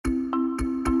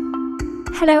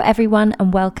Hello everyone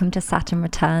and welcome to Saturn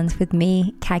Returns with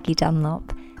me, Kagi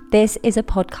Dunlop. This is a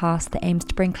podcast that aims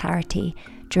to bring clarity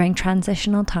during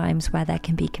transitional times where there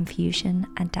can be confusion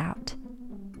and doubt.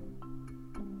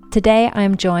 Today I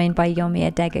am joined by Yomi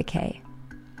Adegoke.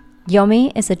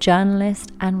 Yomi is a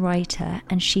journalist and writer,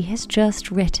 and she has just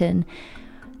written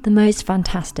the most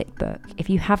fantastic book.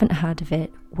 If you haven't heard of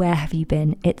it, where have you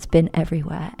been? It's been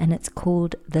everywhere, and it's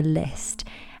called The List.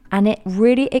 And it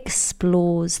really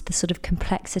explores the sort of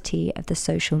complexity of the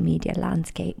social media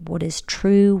landscape. What is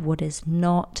true, what is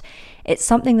not. It's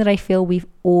something that I feel we've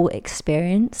all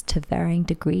experienced to varying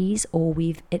degrees, or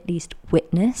we've at least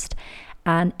witnessed.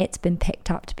 And it's been picked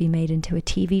up to be made into a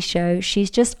TV show. She's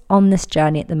just on this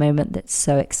journey at the moment that's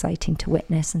so exciting to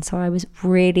witness. And so I was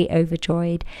really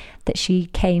overjoyed that she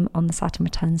came on the Saturn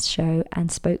Returns show and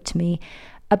spoke to me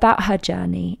about her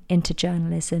journey into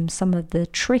journalism, some of the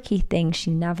tricky things she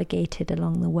navigated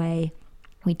along the way.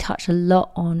 We touch a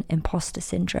lot on imposter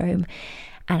syndrome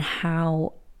and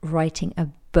how writing a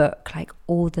book, like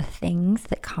all the things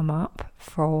that come up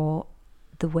for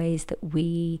the ways that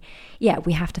we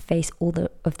have to face all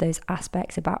of those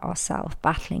aspects about ourselves,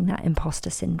 battling that imposter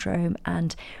syndrome.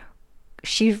 And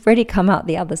she's really come out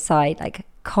the other side, like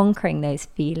conquering those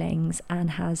feelings,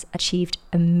 and has achieved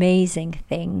amazing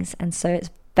things. And so it's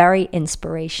very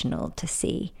inspirational to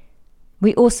see.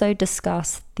 We also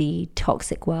discuss the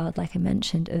toxic world, like I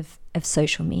mentioned, of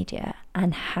social media,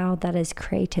 and how that has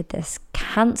created this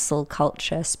cancel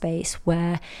culture space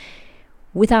where,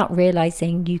 without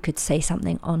realizing, you could say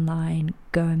something online,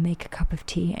 go and make a cup of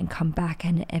tea and come back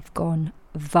and it have gone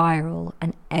viral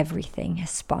and everything has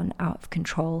spun out of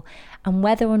control. And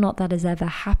whether or not that has ever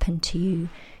happened to you,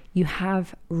 you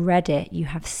have read it, you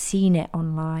have seen it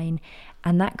online,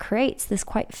 and that creates this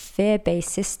quite fear-based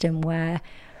system where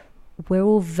we're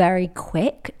all very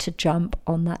quick to jump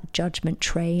on that judgment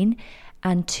train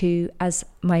and to, as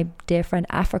my dear friend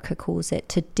Africa calls it,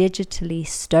 to digitally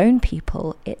stone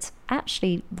people. It's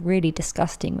actually really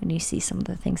disgusting when you see some of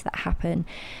the things that happen.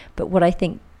 But what I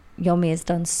think Yomi has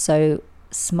done so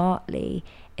smartly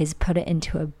is put it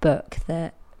into a book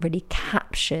that really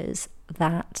captures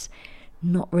that,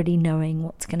 not really knowing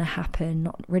what's going to happen,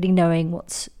 not really knowing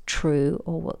what's true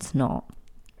or what's not.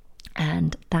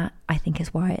 And that, I think,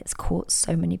 is why it's caught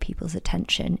so many people's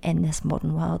attention in this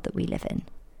modern world that we live in.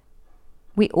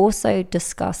 We also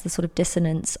discuss the sort of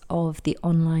dissonance of the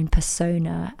online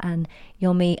persona, and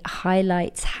Yomi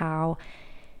highlights how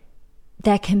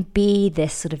there can be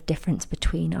this sort of difference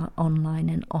between our online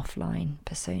and offline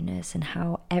personas, and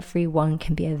how everyone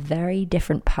can be a very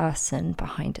different person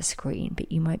behind a screen,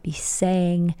 but you might be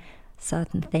saying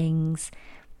certain things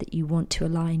that you want to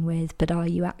align with, but are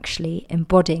you actually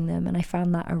embodying them? And I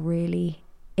found that a really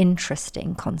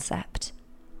interesting concept.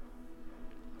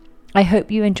 I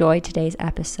hope you enjoyed today's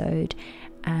episode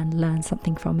and learned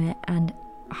something from it. And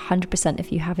 100%,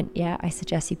 if you haven't yet, I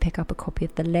suggest you pick up a copy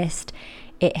of The List.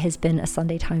 It has been a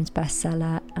Sunday Times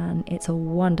bestseller, and it's a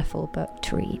wonderful book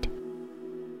to read.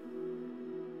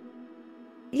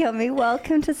 Yomi,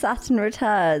 welcome to Saturn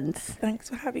Returns. Thanks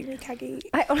for having me, Kagi.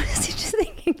 I honestly just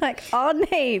thinking, like, our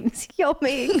names,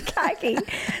 Yomi and Kagi,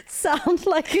 sound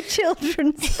like a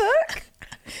children's book.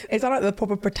 It's not like the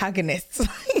proper protagonists.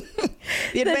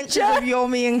 The Adventures of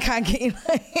Yomi and Kagi.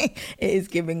 It is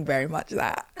giving very much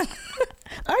that.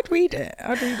 I'd read it. I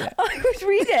would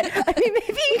read it. I mean,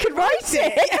 maybe you could write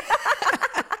it.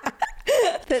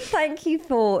 But thank you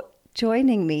for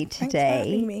joining me today. Thanks for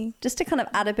having me. Just to kind of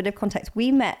add a bit of context,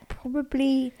 we met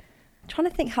probably, I'm trying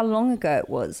to think how long ago it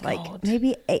was, like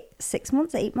maybe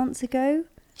 8 months ago.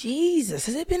 Jesus,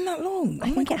 has it been that long?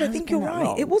 I think you're right.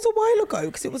 Long. It was a while ago,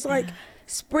 because it was like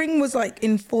spring was like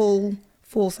in full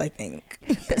force, I think.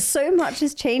 But so much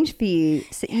has changed for you.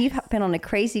 So you've been on a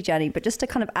crazy journey, but just to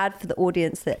kind of add for the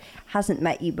audience that hasn't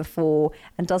met you before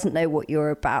and doesn't know what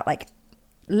you're about, like,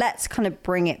 let's kind of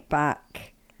bring it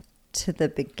back to the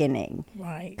beginning.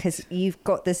 Right. Because you've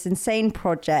got this insane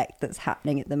project that's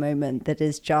happening at the moment that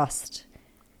is just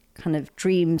kind of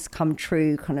dreams come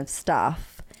true kind of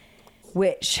stuff,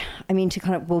 which, I mean, to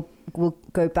kind of, we'll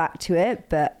go back to it,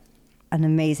 but an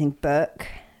amazing book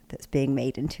that's being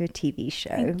made into a TV show.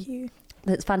 Thank you.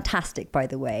 That's fantastic, by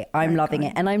the way. I'm loving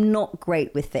it. And I'm not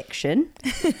great with fiction.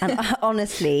 And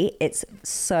honestly, it's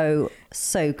so,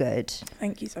 so good.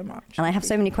 Thank you so much. And I have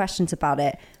so many questions about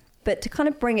it. But to kind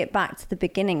of bring it back to the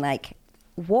beginning, like,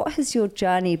 what has your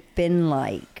journey been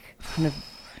like? Kind of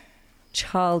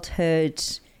childhood,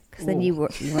 because then you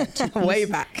went to way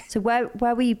back. So where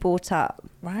were you brought up?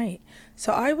 Right.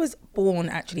 So I was born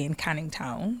actually in Canning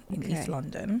Town in East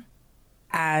London.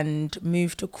 and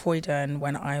moved to Croydon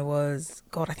when I was,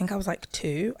 God, I think I was like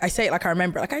 2. I say it like I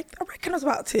remember it. Like I reckon I was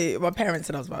about 2. My parents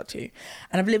said I was about 2.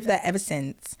 And I've lived there ever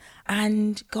since.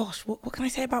 And gosh, what can I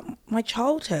say about my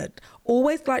childhood?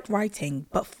 Always liked writing,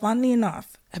 but funnily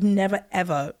enough, I've never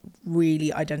ever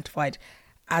really identified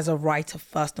as a writer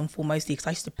first and foremost, because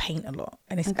I used to paint a lot.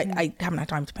 And I haven't had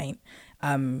time to paint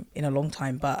in a long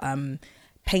time, but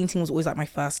painting was always like my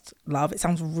first love. It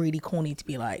sounds really corny to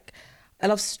be like, I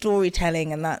love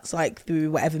storytelling, and that's like through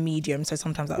whatever medium. So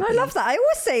sometimes I love that. I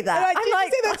always say that.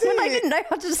 When I didn't know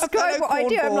how to describe what I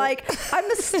do, I'm like, I'm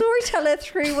a storyteller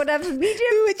through whatever medium.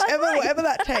 Whatever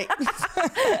that takes.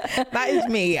 That is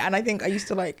me. And I think I used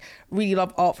to like really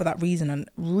love art for that reason, and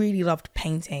really loved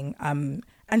painting. And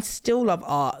still love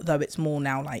art, though it's more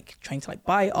now like trying to like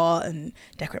buy art and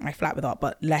decorate my flat with art,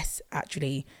 but less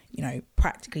actually,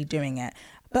 practically doing it.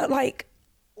 But like,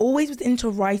 always was into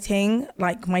writing.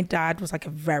 Like my dad was like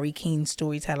a very keen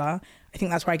storyteller. I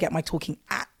think that's where I get my talking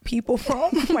at people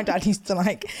from. My dad used to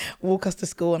like walk us to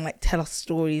school and like tell us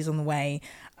stories on the way.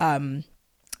 And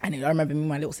I remember me and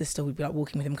my little sister would be like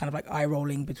walking with him, kind of like eye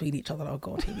rolling between each other. Oh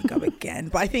God, here we go again.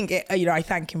 But I think I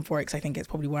thank him for it, because I think it's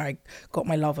probably where I got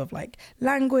my love of like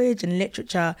language and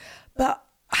literature. But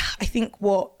I think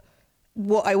what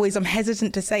I always am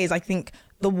hesitant to say is, I think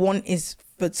the want is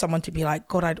for someone to be like,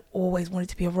 God, I'd always wanted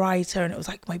to be a writer, and it was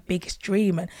like my biggest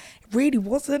dream, and it really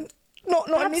wasn't. Not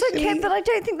that's initially. Okay, but I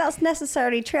don't think that's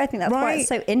necessarily true. I think that's why it's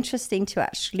so interesting to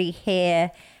actually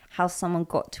hear how someone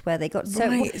got to where they got.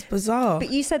 So it's bizarre.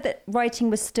 But you said that writing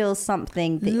was still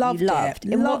something that you loved.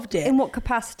 Loved it. In what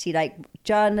capacity? Like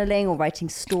journaling or writing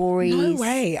stories? No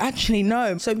way. Actually,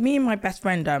 no. So me and my best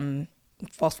friend,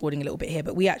 fast forwarding a little bit here,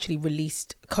 but we actually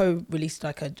co-released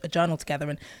like a journal together,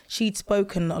 and she'd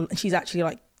spoken, she's actually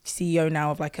like CEO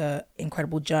now of like a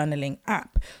incredible journaling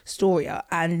app, Storia,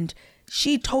 and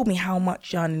she told me how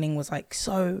much journaling was like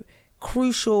so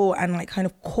crucial and like kind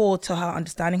of core to her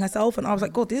understanding herself. And I was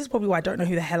like, God, this is probably why I don't know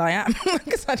who the hell I am,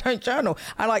 because I don't journal.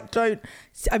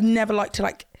 I've never liked to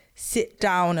like sit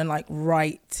down and like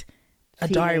write a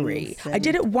diary. I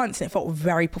did it once and it felt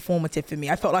very performative for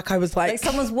me. I felt like I was like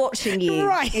someone's watching you.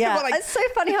 Right. Yeah. Like, it's so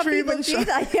funny how people do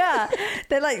that. Yeah.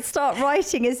 They like start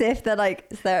writing as if they're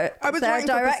like, I was writing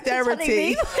for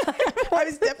posterity. I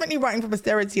was definitely writing for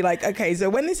posterity. Like, okay, so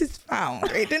when this is found,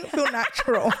 it didn't feel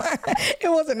natural. It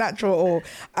wasn't natural at all.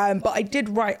 But I did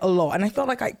write a lot, and I felt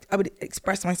like I would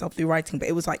express myself through writing, but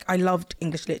it was like, I loved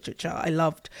English literature. I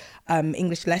loved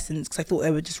English lessons, because I thought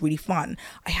they were just really fun.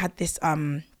 I had this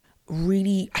I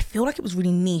feel like it was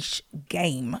really niche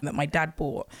game that my dad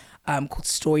bought called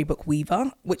Storybook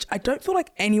Weaver, which I don't feel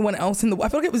like anyone else in the world, I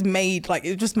feel like it was made, like it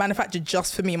was just manufactured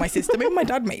just for me and my sister. Maybe my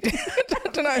dad made it. I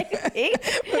don't know.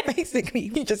 But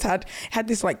basically you just had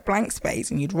this like blank space,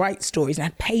 and you'd write stories, and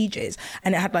it had pages,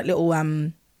 and it had like little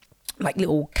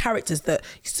characters that,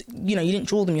 you didn't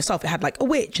draw them yourself. It had like a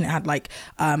witch, and it had like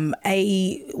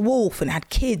a wolf, and it had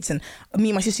kids, and me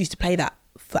and my sister used to play that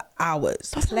for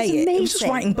hours. It was just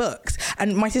writing books.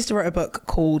 And my sister wrote a book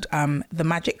called The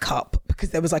Magic Cup,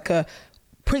 because there was like a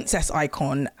princess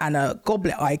icon and a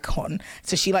goblet icon,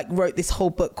 so she like wrote this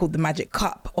whole book called The Magic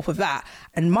Cup off of that.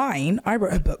 And I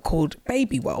wrote a book called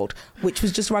Baby World, which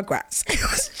was just Rugrats. It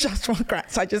was just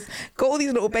Rugrats. I just got all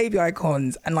these little baby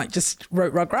icons and like just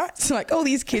wrote Rugrats, like all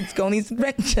these kids go on these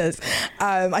adventures.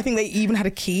 I think they even had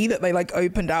a key that they like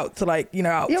opened out to like,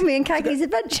 out Yomi and Kagi's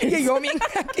adventures. Yeah, Yomi and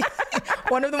Kagi.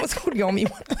 One of them was called Yomi,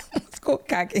 one of them was called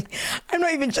Kagi. I'm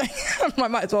not even joking. I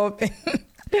might as well have been.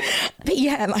 But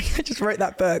yeah, like I just wrote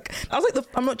that book. I was like,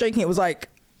 I'm not joking, it was like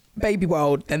Baby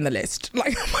World, then the list.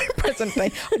 Like my present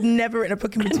day. I'd never written a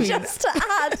book in between. Just to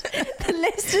add, the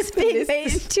list is being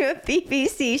made into a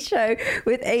BBC show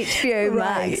with HBO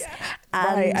Max.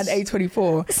 And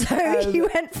A24. So you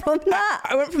went from that.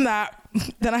 I went from that.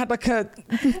 Then I had like a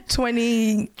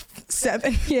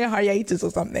 27-year hiatus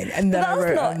or something, and then I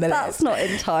wrote on the list. That's not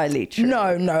entirely true. No.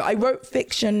 I wrote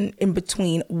fiction in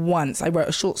between once. I wrote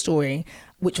a short story,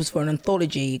 which was for an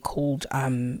anthology called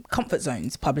Comfort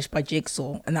Zones, published by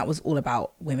Jigsaw, and that was all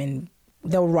about women.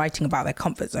 They were writing about their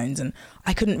comfort zones, and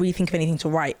I couldn't really think of anything to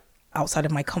write outside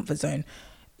of my comfort zone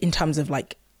in terms of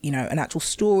like, an actual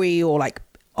story or like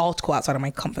article outside of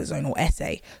my comfort zone or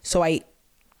essay. So I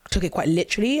took it quite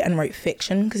literally and wrote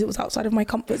fiction because it was outside of my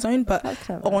comfort zone. But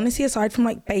honestly, aside from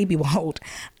like Baby World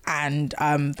and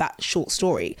that short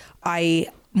story,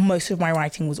 most of my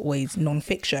writing was always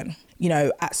non-fiction.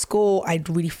 At school, I'd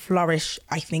really flourish,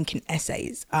 I think, in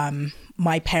essays.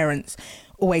 My parents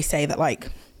always say that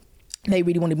like they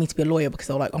really wanted me to be a lawyer because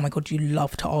they were like, oh my God, you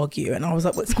love to argue. And I was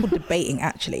like, well, it's called debating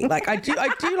actually. Like I do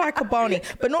like a Barney,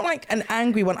 but not like an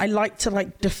angry one. I like to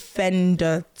like defend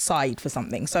a side for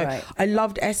something. So I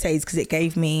loved essays because it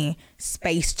gave me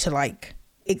space to like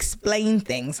explain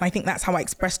things. And I think that's how I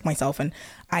expressed myself. And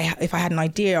if I had an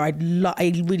idea, I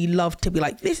really love to be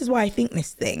like, this is why I think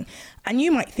this thing, and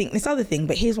you might think this other thing,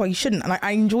 but here's why you shouldn't. And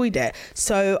I enjoyed it.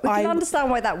 So I can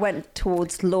understand why that went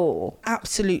towards law.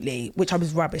 Absolutely, which I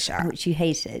was rubbish at. Which you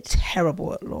hated.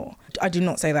 Terrible at law. I do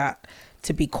not say that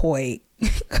to be coy,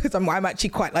 because I'm actually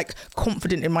quite like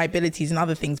confident in my abilities and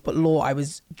other things, but law I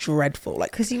was dreadful.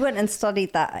 Like, because you went and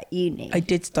studied that at uni. I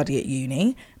did study at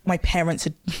uni. My parents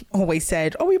had always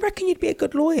said, oh, we reckon you'd be a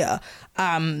good lawyer,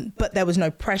 but there was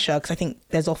no pressure, because I think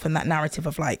there's often that narrative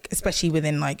of like, especially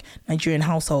within like Nigerian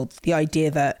households, the idea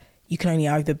that you can only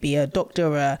either be a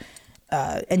doctor,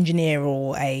 a engineer,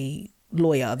 or a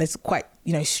lawyer. There's quite,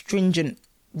 you know, stringent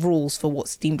rules for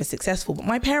what's deemed as successful, but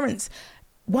my parents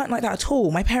weren't like that at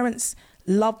all. My parents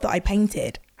loved that I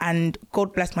painted, and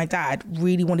God bless my dad,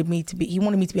 really wanted me to be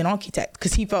an architect,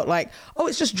 because he felt like, oh,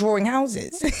 it's just drawing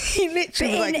houses. He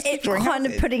literally was like, it's drawing kind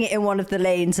houses. Of putting it in one of the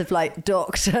lanes of like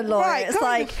doctor, lawyer. Right, it's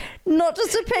like, not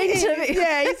just a painter.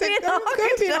 Yeah, he said, go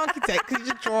be an architect because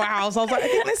you just draw a house. I was like, I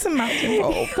think there's some maths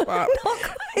involved. But, not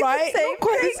quite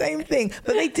the same thing.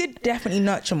 But they did definitely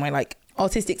nurture my like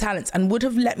artistic talents and would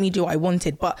have let me do what I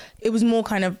wanted, but it was more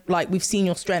kind of like, we've seen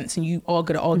your strengths and you are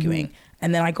good at arguing.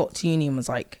 And then I got to uni and was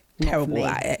like terrible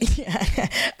at it.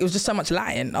 It was just so much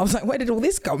Latin. I was like, where did all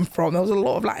this come from? There was a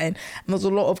lot of Latin, and there was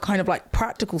a lot of kind of like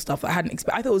practical stuff that I hadn't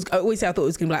expected. I always say I thought it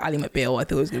was gonna be like Ally McBeal. I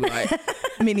thought it was gonna be like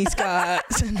mini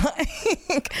skirts and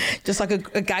like just like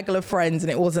a gaggle of friends, and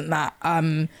it wasn't that.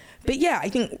 But yeah, I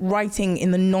think writing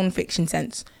in the non-fiction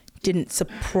sense didn't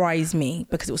surprise me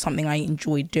because it was something I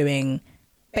enjoyed doing.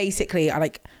 Basically, I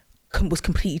like was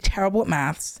completely terrible at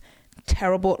maths,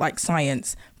 terrible at like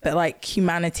science, but like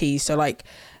humanities, so like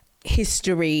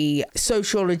history,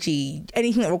 sociology,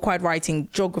 anything that required writing,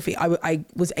 geography, I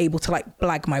was able to like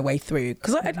blag my way through,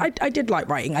 because I did like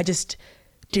writing. I just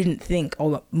didn't think,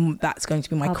 oh, that's going to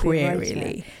be my career,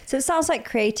 really. So it sounds like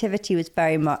creativity was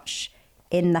very much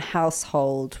in the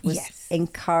household, was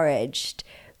encouraged,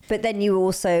 but then you were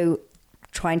also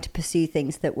trying to pursue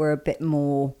things that were a bit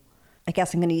more, I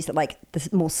guess I'm going to use it like the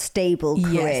more stable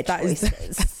career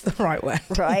choices. That's the right word.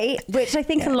 Right? Which I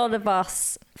think a lot of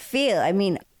us feel. I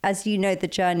mean, as you know, the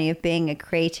journey of being a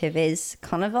creative is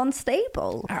kind of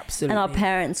unstable. Absolutely. And our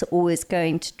parents are always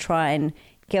going to try and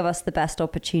give us the best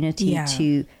opportunity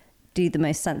to do the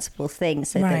most sensible things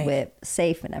so that we're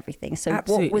safe and everything. So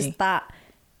what was that?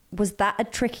 Was that a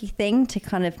tricky thing to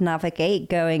kind of navigate,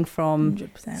 going from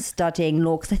 100%. Studying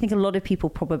law? Because I think a lot of people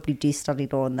probably do study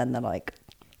law and then they're like...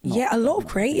 a lot of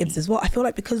creatives as well. I feel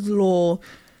like because law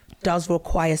does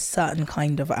require certain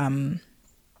kind of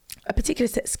a particular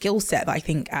skill set that I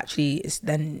think actually is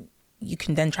then you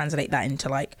can then translate that into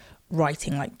like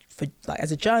writing, like for like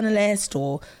as a journalist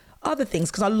or other things,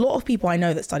 because a lot of people I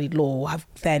know that studied law have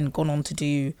then gone on to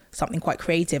do something quite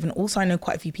creative. And also I know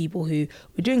quite a few people who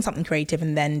were doing something creative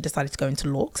and then decided to go into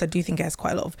law, because I do think it has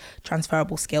quite a lot of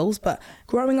transferable skills. But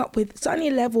growing up with certainly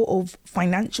a level of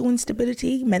financial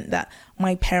instability meant that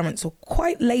my parents were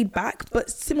quite laid back,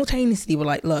 but simultaneously were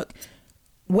like, look,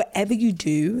 whatever you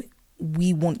do,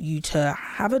 we want you to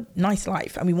have a nice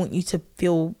life and we want you to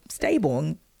feel stable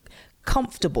and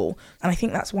comfortable. And I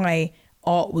think that's why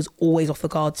art was always off the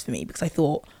cards for me, because I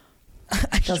thought,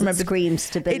 I just remember, scream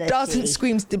stability. It doesn't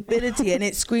scream stability, and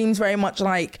it screams very much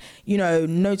like, you know,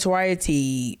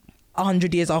 notoriety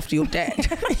 100 years after you're dead.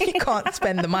 You can't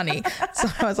spend the money. So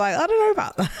I was like, I don't know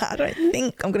about that. I don't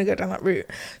think I'm going to go down that route.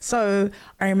 So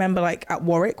I remember like at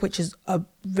Warwick, which is a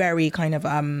very kind of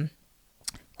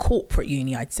corporate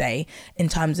uni, I'd say, in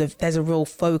terms of there's a real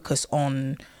focus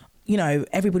on, you know,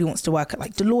 everybody wants to work at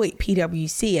like Deloitte,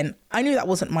 PwC, and I knew that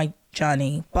wasn't my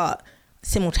journey, but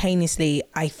simultaneously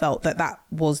I felt that that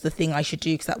was the thing I should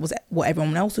do, because that was what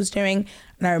everyone else was doing.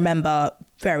 And I remember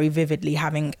very vividly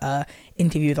having a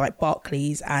interview with like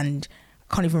Barclays, and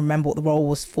I can't even remember what the role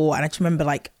was for, and I just remember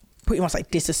like pretty much like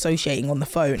disassociating on the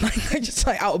phone, like I just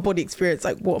like out of body experience,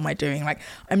 like what am I doing, like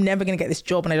I'm never gonna get this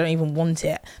job and I don't even want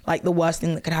it, like the worst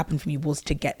thing that could happen for me was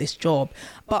to get this job.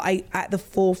 But I, at the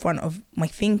forefront of my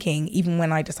thinking, even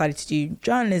when I decided to do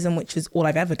journalism, which is all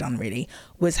I've ever done really,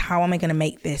 was how am I going to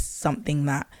make this something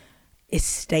that is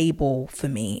stable for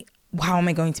me? How am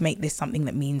I going to make this something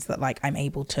that means that like I'm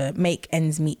able to make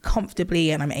ends meet comfortably,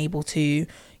 and I'm able to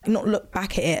not look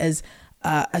back at it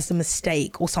as a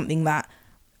mistake or something that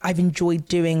I've enjoyed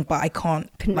doing, but I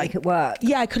couldn't make it work.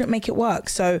 Yeah, I couldn't make it work.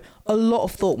 So a lot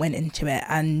of thought went into it.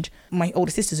 And my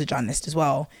older sister's a journalist as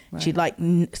well. Right. She'd like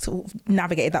sort of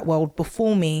navigated that world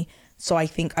before me. So I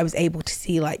think I was able to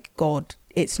see like, God,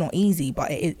 it's not easy, but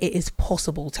it is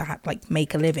possible to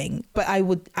make a living. But I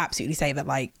would absolutely say that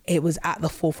like it was at the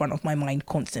forefront of my mind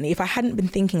constantly. If I hadn't been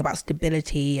thinking about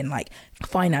stability and like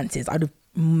finances, I'd have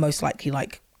most likely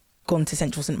like gone to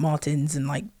Central St. Martin's and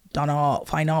like done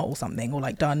fine art or something, or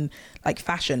like done like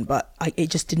fashion, but it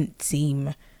just didn't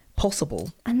seem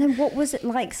possible. And then what was it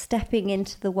like stepping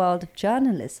into the world of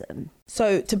journalism?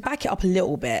 So to back it up a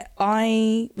little bit,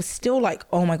 I was still like,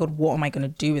 oh my God, what am I going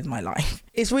to do with my life?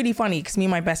 It's really funny because me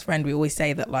and my best friend, we always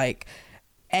say that like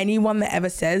anyone that ever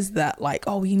says that like,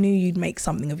 oh, we knew you'd make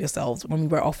something of yourselves when we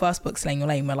wrote our first book, Slaying Your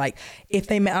Lane, we're like, if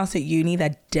they met us at uni,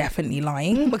 they're definitely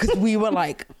lying, because we were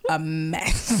like a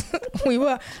mess. We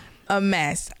were a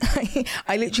mess.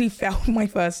 I literally failed my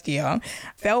first year,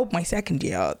 failed my second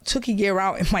year, took a year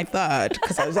out in my third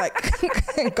because I was like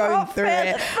going through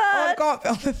it. Oh, I can't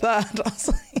fail the third. I was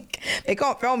like, they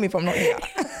can't fail me if I'm not here.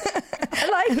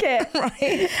 I like it.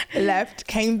 Right. Left,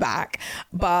 came back,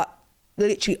 but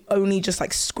literally only just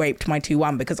like scraped my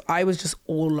 2-1 because I was just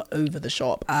all over the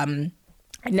shop.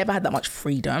 I never had that much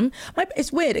freedom.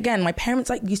 It's weird. Again, my parents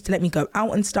like used to let me go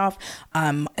out and stuff.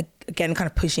 Again, kind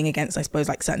of pushing against, I suppose,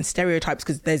 like certain stereotypes,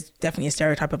 because there's definitely a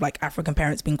stereotype of like African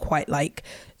parents being quite like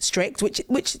strict,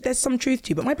 which there's some truth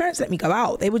to. But my parents let me go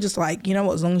out. They were just like, you know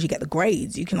what, as long as you get the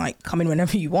grades, you can like come in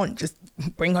whenever you want. Just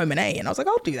bring home an A. And I was like,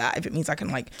 I'll do that if it means I can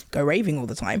like go raving all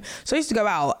the time. So I used to go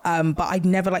out, but I'd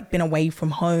never like been away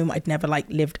from home. I'd never like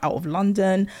lived out of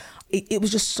London. It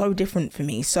was just so different for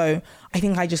me. So I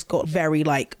think I just got very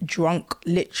like drunk,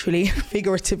 literally,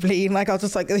 figuratively. Like I was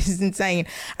just like, this is insane.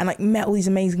 And like met all these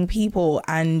amazing people.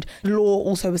 And law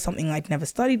also was something I'd never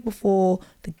studied before.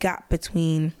 The gap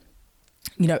between,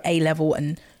 you know, A-level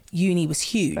and uni was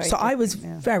huge. So I was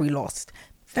very lost.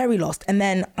 And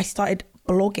then I started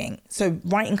blogging. So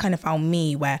writing kind of found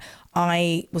me, where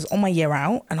I was on my year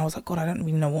out and I was like, God, I don't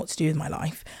really know what to do with my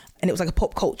life. And it was like a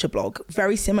pop culture blog,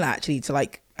 very similar actually to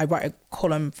like, I write a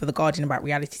column for The Guardian about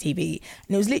reality TV.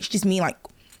 And it was literally just me like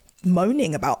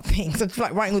moaning about things. I was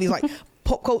like writing all these like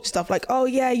pop culture stuff, like, oh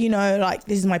yeah, you know, like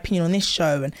this is my opinion on this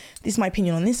show and this is my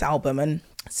opinion on this album. And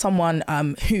someone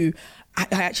who I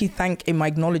actually thank in my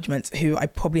acknowledgements, who I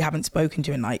probably haven't spoken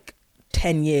to in like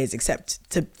 10 years, except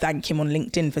to thank him on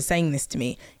LinkedIn for saying this to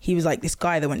me. He was like this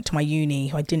guy that went to my uni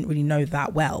who I didn't really know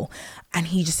that well. And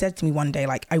he just said to me one day,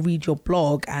 like, I read your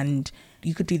blog and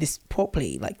you could do this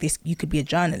properly, like this, you could be a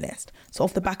journalist. So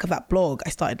off the back of that blog, I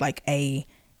started like a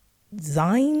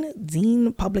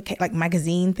zine public, like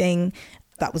magazine thing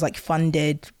that was like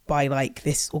funded by like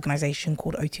this organization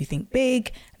called O2 Think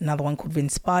Big, another one called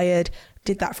Inspired.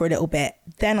 Did that for a little bit.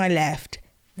 Then I left.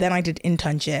 Then I did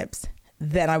internships.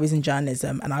 Then I was in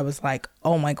journalism, and I was like,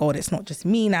 oh my God, it's not just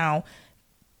me now.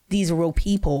 These are real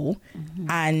people,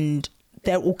 and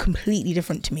they're all completely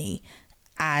different to me.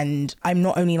 And I'm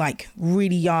not only like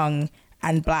really young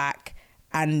and black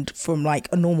and from like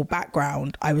a normal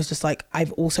background. I was just like,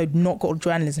 I've also not got a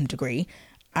journalism degree,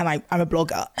 and I'm a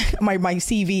blogger. My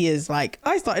CV is like,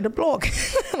 I started a blog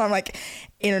and I'm like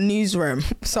in a newsroom.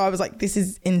 So I was like, this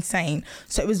is insane.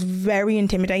 So it was very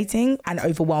intimidating and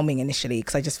overwhelming initially,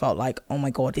 because I just felt like, oh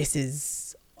my God, this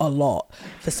is a lot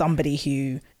for somebody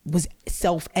who was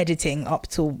self-editing up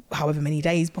till however many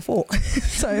days before.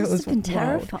 So it was been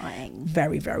terrifying.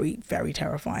 Very, very, very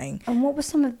terrifying. And what were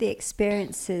some of the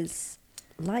experiences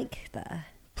like there?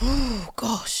 Oh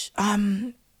gosh.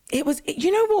 It was,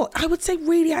 you know what, I would say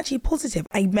really actually positive.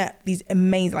 I met these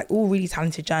amazing, like all really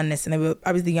talented journalists, and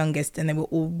I was the youngest, and they were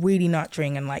all really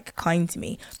nurturing and like kind to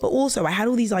me. But also I had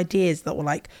all these ideas that were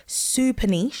like super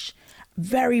niche,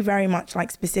 very, very much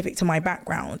like specific to my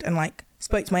background, and like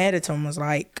spoke to my editor and was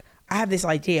like, I have this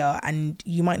idea and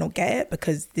you might not get it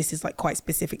because this is like quite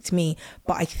specific to me,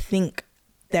 but I think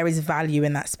there is value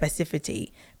in that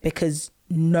specificity because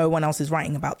no one else is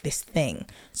writing about this thing.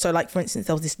 So like, for instance,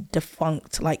 there was this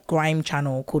defunct like grime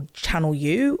channel called Channel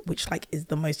U, which like is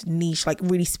the most niche, like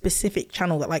really specific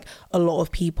channel that like a lot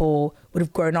of people would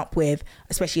have grown up with,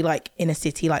 especially like in a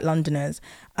city like Londoners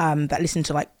that listen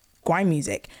to like grime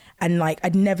music. And like,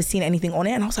 I'd never seen anything on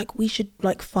it. And I was like, we should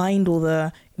like find all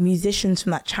the musicians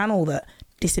from that channel that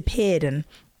disappeared and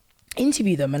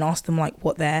interview them and ask them like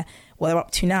what they're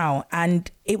up to now. And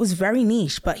it was very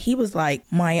niche, but he was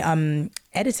like, my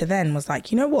editor then was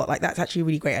like, you know what, like that's actually a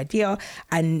really great idea.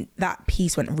 And that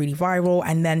piece went really viral.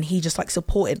 And then he just like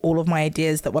supported all of my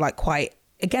ideas that were like quite,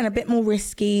 again, a bit more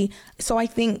risky. So I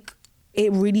think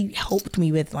it really helped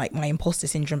me with like my imposter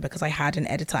syndrome, because I had an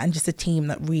editor and just a team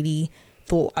that really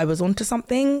thought I was onto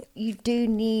something. You do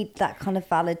need that kind of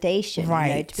validation, right?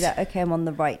 You know, to be like, okay, I'm on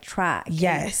the right track.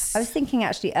 Yes. And I was thinking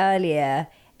actually earlier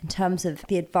in terms of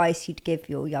the advice you'd give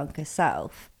your younger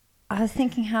self. I was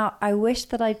thinking how I wish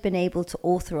that I'd been able to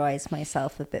authorize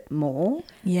myself a bit more.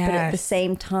 Yeah. But at the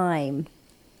same time,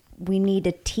 we need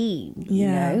a team, you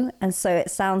know? And so it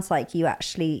sounds like you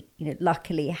actually, you know,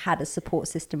 luckily had a support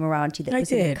system around you that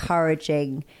was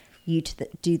encouraging you to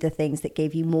do the things that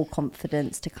gave you more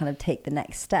confidence to kind of take the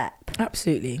next step.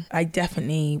 Absolutely. I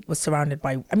definitely was surrounded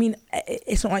by, I mean,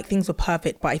 it's not like things were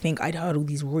perfect, but I think I'd heard all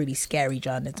these really scary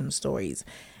journalism stories.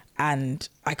 And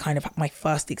I kind of, my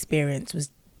first experience was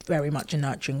very much a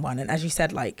nurturing one. And as you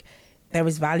said, like, there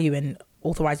is value in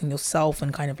authorizing yourself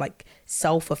and kind of like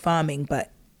self-affirming,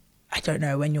 but I don't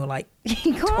know, when you're like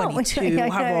 22,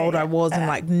 however old I was, and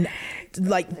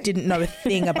like didn't know a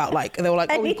thing about, like, they were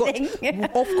like, oh, we've got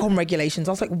Ofcom regulations.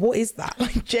 I was like, what is that?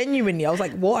 Like, genuinely, I was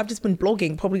like, what? I've just been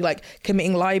blogging, probably like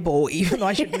committing libel, even though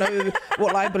I should know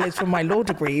what libel is from my law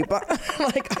degree. But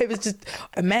like, I was just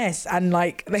a mess. And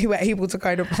like, they were able to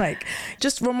kind of like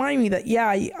just remind me that,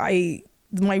 yeah,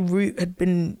 my route had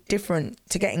been different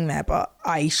to getting there, but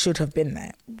I should have been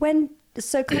there.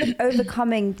 So kind of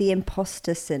overcoming the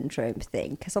imposter syndrome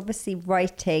thing, because obviously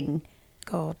writing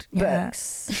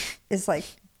books is like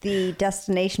the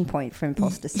destination point for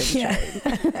imposter syndrome.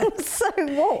 Yeah. So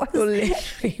what was You're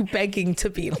literally begging to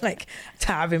be like, to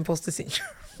have imposter syndrome.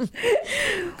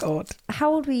 God.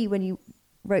 How old were you when you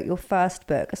wrote your first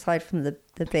book, aside from the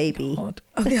baby? God.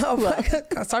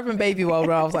 Aside from Baby World,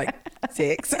 where I was like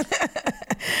 6.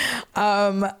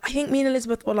 I think me and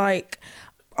Elizabeth were like,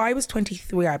 I was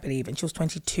 23, I believe, and she was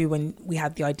 22 when we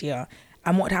had the idea.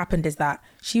 And what happened is that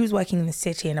she was working in the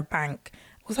city in a bank.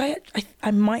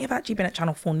 I might have actually been at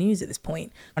Channel 4 News at this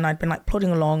point, and I'd been like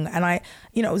plodding along, and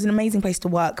it was an amazing place to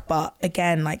work, but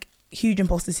again, like, huge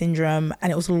imposter syndrome,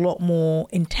 and it was a lot more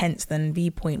intense than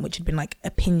Viewpoint, which had been like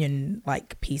opinion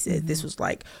like pieces. Mm-hmm. This was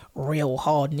like real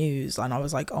hard news, and I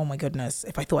was like, oh my goodness,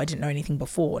 if I thought I didn't know anything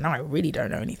before, now I really don't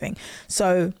know anything.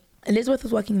 So Elizabeth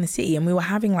was working in the city, and we were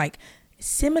having like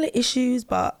similar issues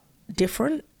but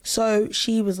different. So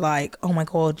she was like, oh my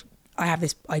God, I have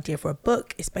this idea for a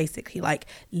book. It's basically like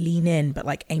Lean In, but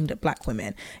like aimed at Black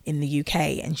women in the UK.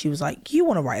 And she was like, you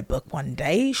want to write a book one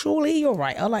day? Surely you're a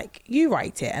writer. Like, you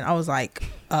write it. And I was like,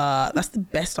 that's the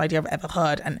best idea I've ever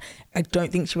heard. And I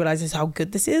don't think she realizes how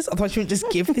good this is. I thought she would just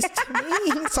give this to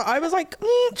me. So I was like, do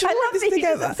you want to write this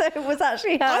together? So it was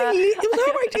actually her. It was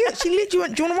her idea. She literally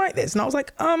went, do you want to write this? And I was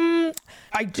like,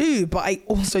 I do, but I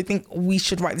also think we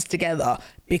should write this together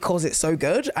because it's so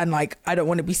good. And like, I don't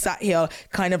want to be sat here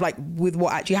kind of like with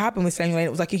what actually happened with Selling Lane. It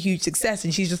was like a huge success.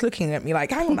 And she's just looking at me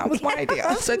like, hang on, that was my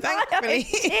idea. So thankfully,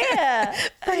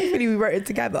 thankfully we wrote it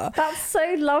together. That's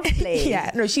so lovely.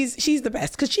 Yeah, no, she's the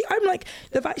best. Because I'm like,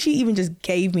 the fact she even just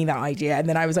gave me that idea, and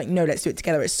then I was like, no, let's do it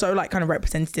together. It's so like kind of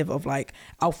representative of like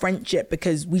our friendship,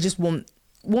 because we just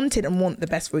wanted and want the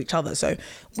best for each other. So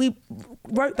we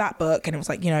wrote that book, and it was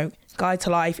like, Guide to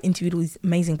Life, interviewed all these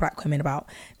amazing Black women about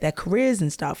their careers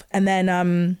and stuff. And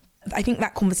then I think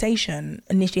that conversation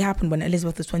initially happened when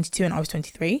Elizabeth was 22 and I was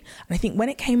 23. And I think when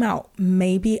it came out,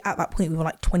 maybe at that point we were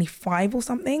like 25 or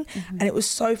something. Mm-hmm. And it was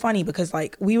so funny because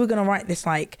like we were going to write this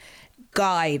like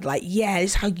guide, like, yeah,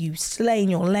 this is how you slay in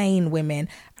your lane, women.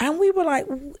 And we were like,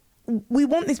 we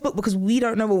want this book because we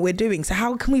don't know what we're doing. So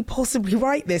how can we possibly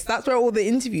write this? That's where all the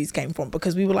interviews came from,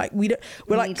 because we were like, we're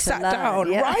like sat down,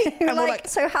 right? And we're like,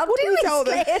 so how do we tell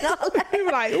them? We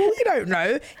were like, we don't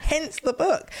know. Hence the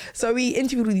book. So we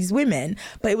interviewed all these women,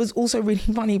 but it was also really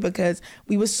funny because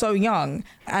we were so young.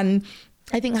 And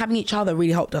I think having each other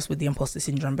really helped us with the imposter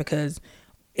syndrome, because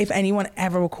if anyone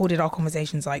ever recorded our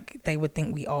conversations, like, they would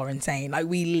think we are insane. Like,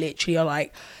 we literally are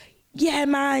like, yeah,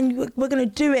 man, we're going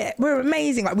to do it. We're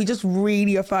amazing. Like, we just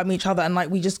really affirm each other. And like,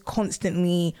 we just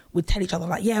constantly would tell each other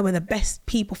like, yeah, we're the best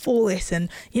people for this. And,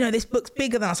 this book's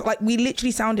bigger than us. Like, we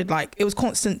literally sounded like it was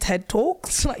constant TED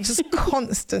Talks, like just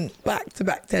constant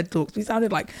back-to-back TED Talks. We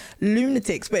sounded like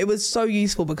lunatics, but it was so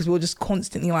useful because we were just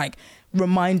constantly like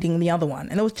reminding the other one.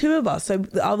 And there was 2 of us. So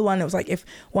the other one, it was like, if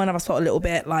one of us felt a little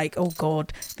bit like, oh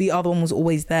God, the other one was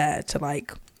always there to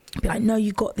like, be like, no,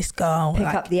 you got this, girl. Pick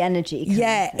up the energy.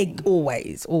 Yeah,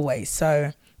 always.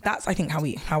 So that's, I think, how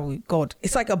we God,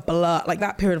 it's like a blur. Like,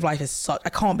 that period of life is such, I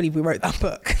can't believe we wrote that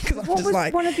book. What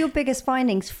was one of your biggest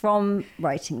findings from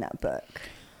writing that book?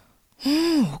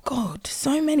 Oh God,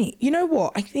 so many. You know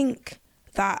what? I think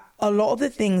that a lot of the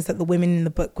things that the women in the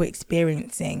book were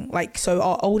experiencing, like, so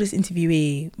our oldest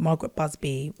interviewee, Margaret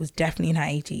Busby, was definitely in her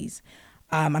 80s.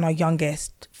 And our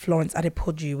youngest, Florence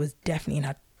Adepoju, was definitely in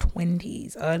her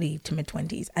 20s, early to mid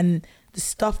 20s. And the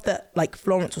stuff that like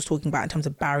Florence was talking about in terms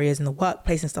of barriers in the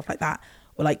workplace and stuff like that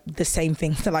were like the same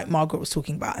things that like Margaret was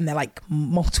talking about, and they're like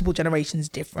multiple generations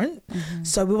different.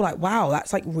 So we were like, wow,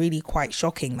 that's like really quite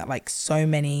shocking that like so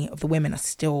many of the women are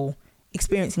still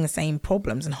experiencing the same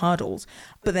problems and hurdles.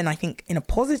 But then I think in a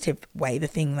positive way, the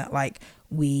thing that like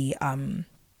we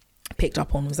picked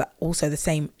up on was that also the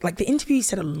same, like the interview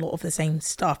said a lot of the same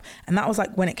stuff, and that was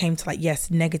like when it came to like, yes,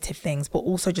 negative things, but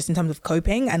also just in terms of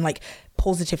coping and like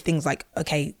positive things, like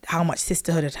okay, how much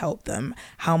sisterhood had helped them,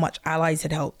 how much allies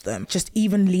had helped them, just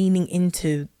even leaning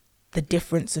into the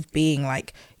difference of being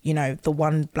like, you know, the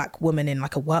one black woman in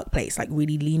like a workplace, like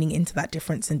really leaning into that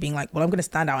difference and being like, well, I'm going to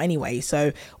stand out anyway.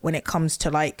 So when it comes to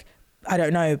like, I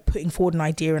don't know, putting forward an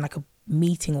idea in like a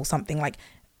meeting or something, like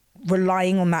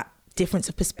relying on that difference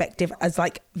of perspective as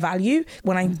like value.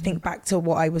 When I think back to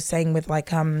what I was saying with like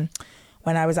when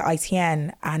I was at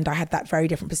ITN and I had that very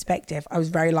different perspective, I was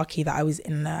very lucky that I was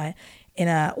in a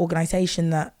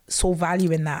organization that saw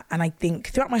value in that. And I think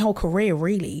throughout my whole career,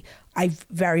 really, I've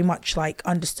very much like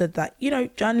understood that, you know,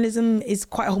 journalism is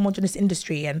quite a homogenous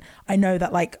industry, and I know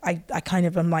that like I kind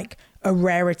of am like a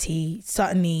rarity,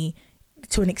 certainly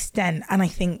to an extent, and I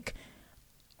think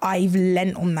I've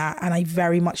lent on that, and I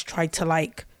very much tried to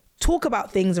like talk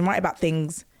about things and write about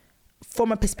things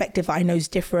from a perspective that I know is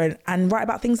different, and write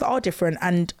about things that are different,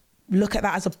 and look at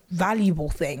that as a valuable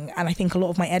thing. And I think a lot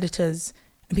of my editors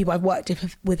and people I've worked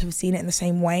with have seen it in the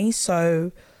same way.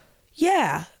 So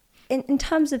yeah. In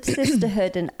terms of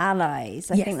sisterhood and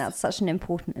allies, I think that's such an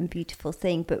important and beautiful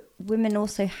thing. But women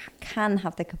also can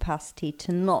have the capacity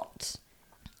to not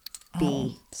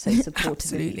be so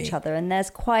supportive of each other. And there's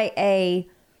quite a...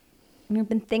 I mean, I've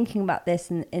been thinking about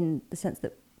this in the sense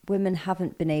that women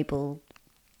haven't been able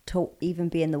to even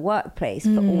be in the workplace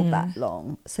for all that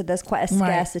long. So there's quite a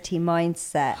scarcity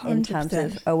mindset 100%. In terms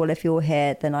of, oh, well, if you're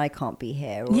here, then I can't be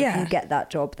here. Or if you get that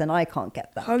job, then I can't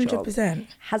get that 100%. Job. 100%.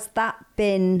 Has that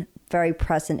been very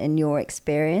present in your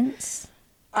experience?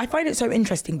 I find it so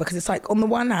interesting because it's like, on the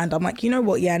one hand, I'm like, you know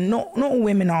what? Yeah, not all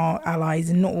women are allies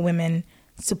and not all women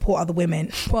support other women,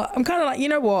 but I'm kind of like, you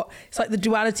know what, it's like the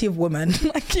duality of women.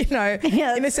 Like, you know,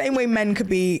 in the same way men could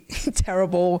be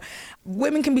terrible,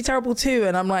 women can be terrible too.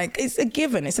 And I'm like, it's a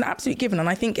given, it's an absolute given. And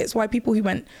I think it's why people who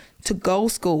went to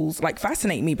girls' schools like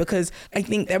fascinate me, because I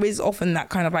think there is often that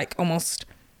kind of like almost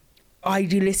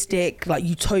idealistic, like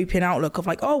utopian outlook of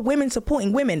like, oh, women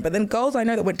supporting women, but then girls I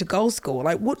know that went to girls' school,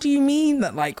 like, what do you mean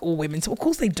that like all women? So of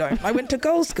course they don't. I went to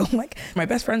girls' school, like my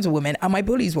best friends were women and my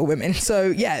bullies were women. So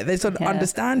yeah, there's an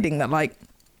understanding that like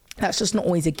that's just not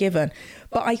always a given.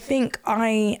 But I think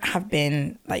I have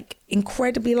been like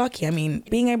incredibly lucky. I mean,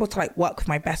 being able to like work with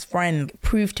my best friend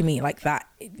proved to me like that,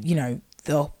 you know,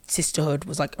 the sisterhood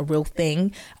was like a real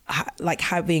thing. Like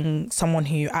having someone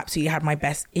who absolutely had my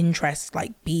best interests,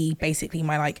 like be basically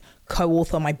my like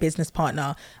co-author, my business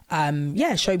partner,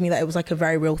 showed me that it was like a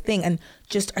very real thing. And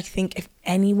just, I think if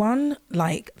anyone,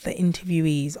 like the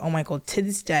interviewees, oh my God, to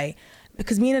this day,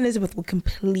 because me and Elizabeth were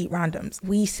complete randoms.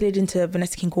 We slid into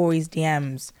Vanessa Kingori's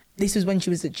DMs. This was when she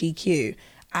was at GQ.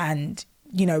 And,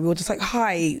 you know, we were just like,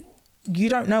 hi, you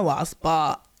don't know us,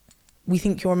 but we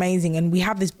think you're amazing and we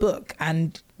have this book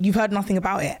and you've heard nothing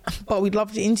about it, but we'd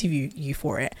love to interview you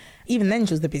for it. Even then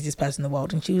she was the busiest person in the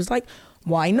world, and she was like,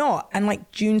 why not? And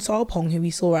like June Sarpong, who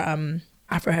we saw at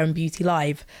Afro Hair and Beauty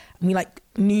Live, and we like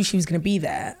knew she was going to be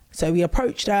there, so we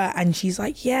approached her and she's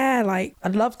like, yeah, like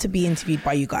I'd love to be interviewed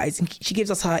by you guys. And she gives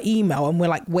us her email and we're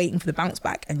like waiting for the bounce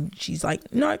back, and she's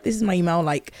like, no, this is my email,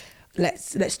 like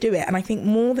let's do it. And I think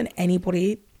more than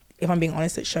anybody, if I'm being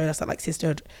honest, it showed us that like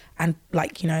sisterhood and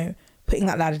like, you know, putting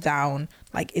that ladder down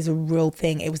like is a real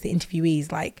thing. It was the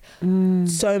interviewees, like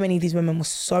so many of these women were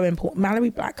so important. Mallory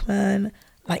Blackman,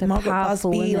 like Margaret Busby,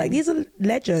 women. Like these are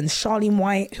legends. Charlene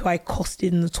White, who I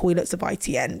accosted in the toilets of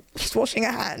ITN, she's washing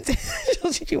her hands.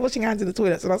 She's washing her hands in the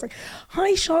toilets, and I was like,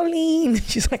 hi Charlene.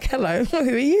 She's like, hello, who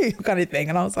are you, kind of thing.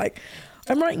 And I was like,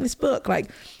 I'm writing this book.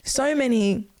 Like so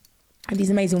many of these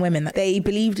amazing women that they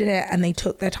believed in it and they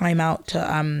took their time out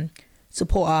to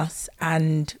support us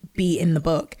and be in the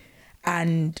book.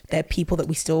 And they're people that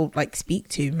we still like speak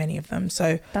to, many of them.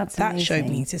 So that showed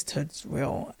me sisterhood's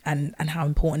real and how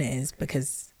important it is,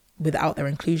 because without their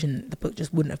inclusion, the book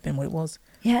just wouldn't have been what it was.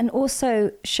 Yeah, and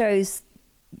also shows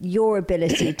your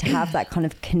ability to have that kind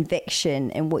of conviction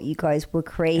in what you guys were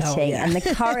creating, and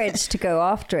the courage to go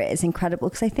after it is incredible.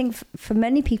 Because I think for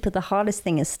many people, the hardest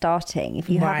thing is starting. If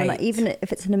you have, even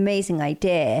if it's an amazing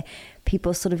idea,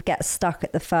 people sort of get stuck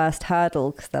at the first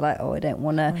hurdle because they're like, oh, I don't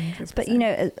want to. But you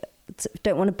know,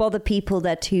 don't want to bother people,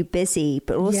 they're too busy.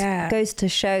 But also goes to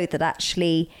show that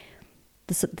actually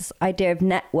this idea of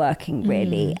networking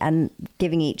really and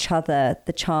giving each other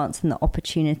the chance and the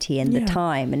opportunity and the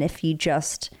time. And if you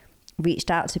just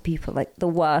reached out to people, like the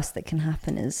worst that can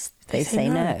happen is they say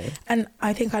no. And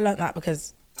I think I learned that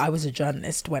because I was a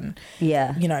journalist when,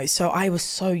 so I was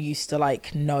so used to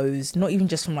like no's, not even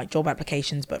just from like job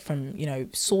applications, but from,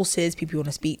 sources, people you want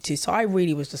to speak to. So I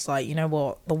really was just like, you know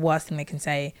what, the worst thing they can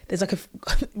say, there's like a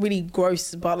really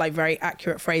gross but like very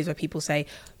accurate phrase where people say,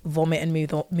 vomit and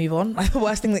move on. Like the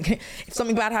worst thing that can, if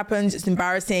something bad happens, it's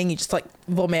embarrassing, you just like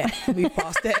vomit, move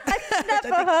past it. I've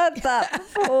never heard that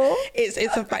before. It's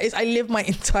a fact. I live my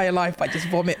entire life by just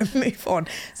vomit and move on.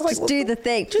 It's like, do the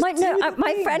thing.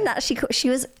 My friend actually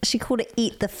she called it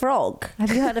eat the frog.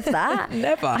 Have you heard of that?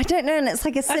 Never. I don't know, and it's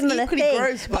like a similar thing.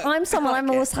 Gross, but I'm someone,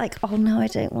 I'm always like, oh no, I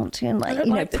don't want to, and like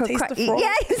yeah, exactly.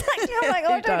 I'm like,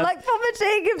 oh, I don't like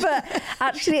vomiting, but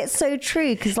actually it's so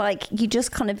true because like you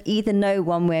just kind of either know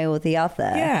one way or the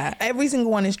other. Yeah, every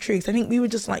single one is true. So I think we were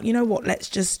just like, you know what, let's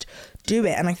just do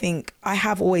it. And I think I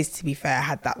have always, to be fair,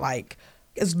 had that like,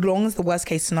 as long as the worst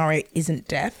case scenario isn't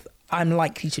death, I'm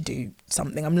likely to do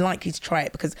something. I'm likely to try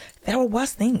it because there are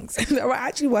worse things. There are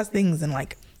actually worse things than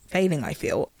like failing, I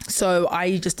feel. So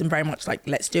I just am very much like,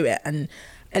 let's do it. And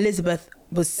Elizabeth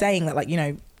was saying that, like,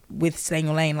 with Staying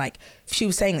Your Lane, like she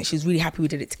was saying that she was really happy we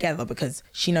did it together because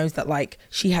she knows that like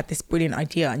she had this brilliant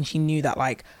idea and she knew that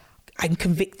like I'm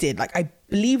convicted, like I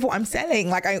believe what I'm selling,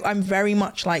 like I'm very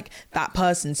much like that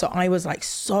person. So I was like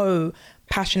so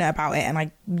passionate about it and I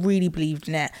really believed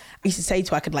in it. I used to say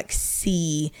to her, I could like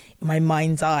see in my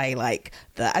mind's eye like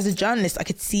that as a journalist I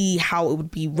could see how it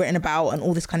would be written about and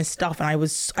all this kind of stuff, and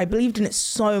I believed in it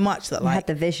so much that like you had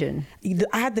the vision.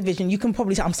 I had the vision. You can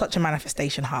probably say I'm such a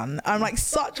manifestation hun. I'm like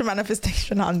such a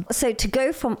manifestation hun. So to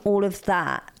go from all of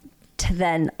that to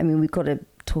then, I mean, we've got to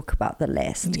talk about the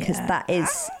list because that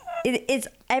is it's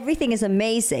everything is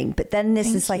amazing, but then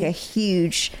this is like a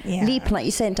huge leap, and like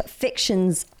you said,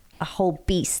 fiction's a whole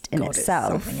beast in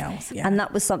itself. It's something else, and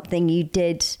that was something you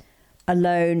did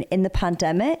alone in the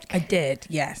pandemic. I did,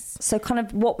 yes. So kind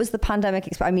of what was the pandemic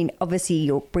I mean, obviously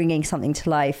you're bringing something to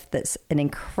life that's an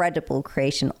incredible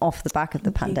creation off the back of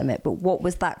the pandemic, but what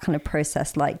was that kind of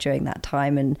process like during that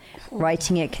time and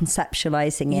writing it,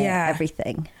 conceptualizing it,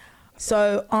 everything?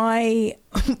 So I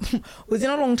was in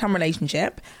a long-term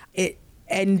relationship. It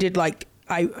ended like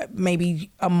maybe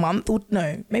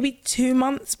 2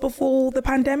 months before the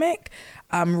pandemic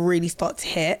really started to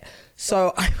hit.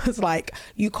 So I was like,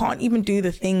 you can't even do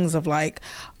the things of like,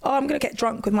 oh, I'm gonna get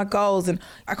drunk with my girls, and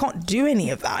I can't do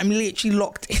any of that. I'm literally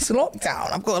locked. It's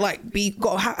lockdown. I've got to like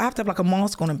I have to have like a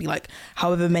mask on and be like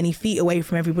however many feet away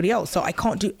from everybody else. So I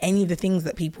can't do any of the things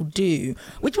that people do,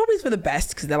 which probably is for the best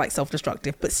because they're like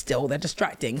self-destructive, but still they're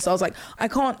distracting. So I was like, I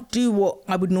can't do what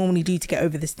I would normally do to get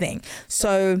over this thing.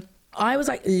 So I was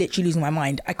like literally losing my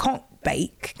mind. I can't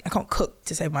bake, I can't cook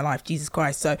to save my life, Jesus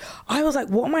Christ. So I was like,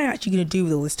 what am I actually going to do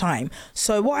with all this time?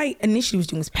 So what I initially was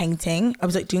doing was painting. I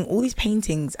was like doing all these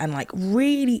paintings and like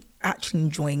really actually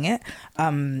enjoying it,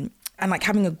 and like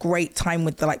having a great time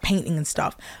with the like painting and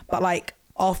stuff. But like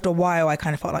after a while I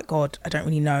kind of felt like, God, I don't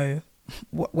really know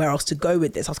where else to go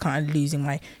with this. I was kind of losing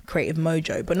my creative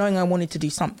mojo, but knowing I wanted to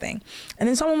do something. And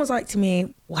then someone was like to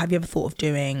me, well, have you ever thought of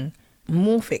doing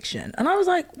more fiction? And I was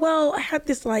like, well, I had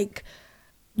this like,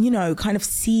 kind of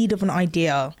seed of an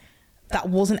idea that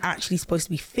wasn't actually supposed to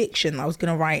be fiction that I was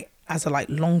going to write as a like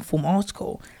long form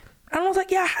article. And I was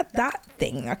like, yeah, I had that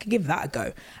thing, I could give that a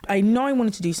go. I know I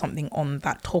wanted to do something on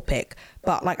that topic,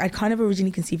 but like I kind of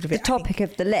originally conceived of it. The topic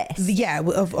of the list? Yeah,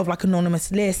 of like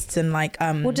anonymous lists and like...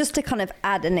 well, just to kind of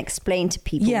add and explain to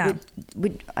people,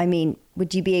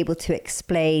 would you be able to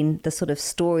explain the sort of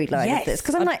storyline of this?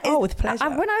 Because I'm like... with pleasure.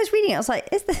 When I was reading it, I was like,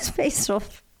 is this based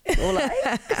off Ola?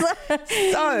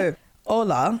 So,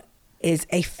 Ola is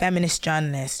a feminist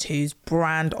journalist whose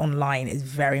brand online is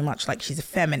very much like she's a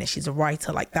feminist, she's a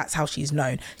writer, like that's how she's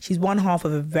known. She's one half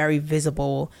of a very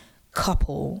visible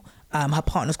couple. Her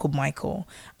partner's called Michael.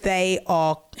 They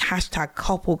are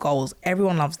 #couple goals.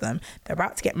 Everyone loves them. They're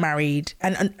about to get married.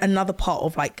 And another part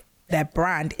of like their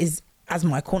brand is as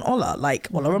Michael and Ola.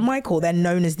 Like Ola and Michael, they're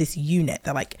known as this unit.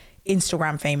 They're like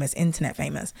Instagram famous, internet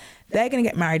famous. They're going to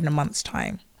get married in a month's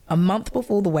time. A month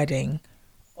before the wedding,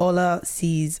 Ola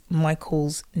sees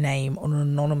Michael's name on an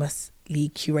anonymously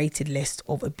curated list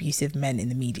of abusive men in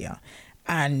the media.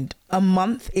 And a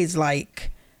month is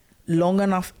like long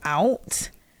enough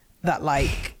out that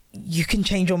like you can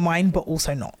change your mind, but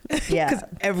also not. Yeah,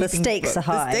 the stakes are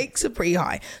high. The stakes are pretty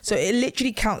high. So it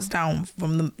literally counts down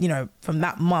from from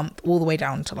that month all the way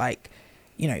down to like,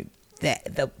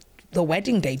 the the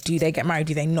wedding day. Do they get married?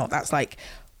 Do they not? That's like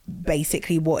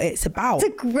basically what it's about.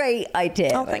 It's a great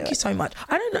idea. Oh, thank you so much.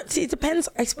 I don't know. See, it depends.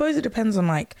 I suppose it depends on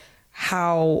like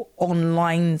how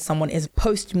online someone is.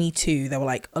 Post Me Too, there were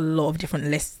like a lot of different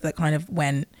lists that kind of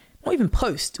went, not even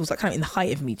post, it was like kind of in the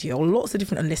height of Me Too. There were lots of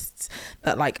different lists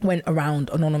that like went around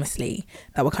anonymously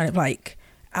that were kind of like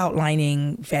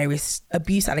outlining various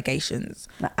abuse allegations.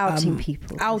 Like outing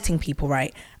people,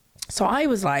 right? So I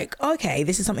was like, okay,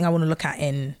 this is something I want to look at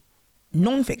in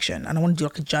non-fiction, and I want to do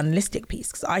like a journalistic piece,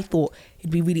 because I thought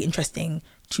it'd be really interesting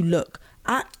to look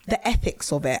at the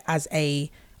ethics of it as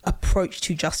a approach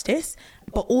to justice,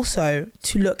 but also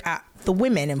to look at the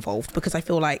women involved, because I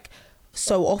feel like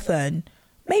so often,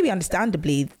 maybe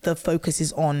understandably, the focus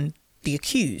is on the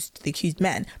accused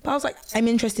men. But I was like, I'm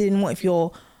interested in what if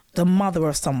you're the mother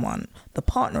of someone, the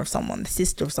partner of someone, the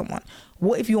sister of someone.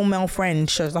 What if your male friend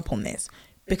shows up on this?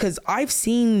 Because I've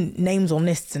seen names on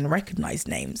lists and recognized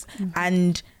names.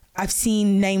 And I've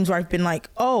seen names where I've been like,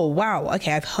 oh, wow,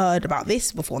 okay, I've heard about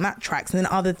this before, and that tracks. And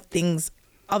then other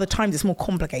times it's more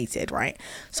complicated, right?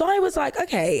 So I was like,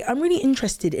 okay, I'm really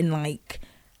interested in like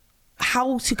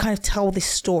how to kind of tell this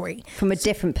story. From a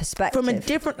different perspective.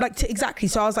 Exactly.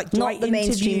 So I was like, not the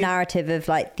mainstream narrative of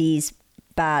like these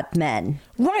bad men.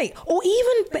 Right. Or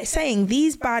even saying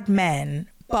these bad men,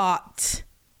 but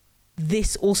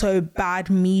this also bad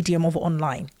medium of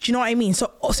online. Do you know what I mean? So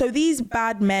these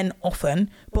bad men often,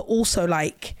 but also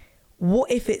like, what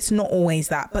if it's not always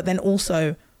that, but then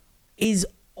also is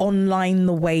online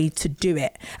the way to do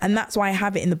it? And that's why I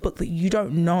have it in the book that you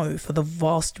don't know for the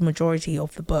vast majority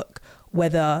of the book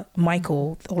whether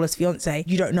Michael, Ola's fiance,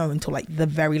 you don't know until like the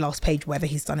very last page whether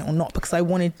he's done it or not, because I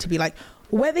wanted to be like,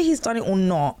 whether he's done it or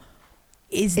not,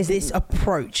 is this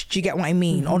approach, do you get what I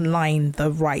mean, online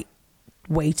the right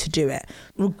way to do it?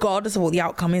 Regardless of what the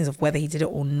outcome is of whether he did it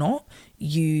or not,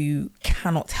 you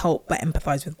cannot help but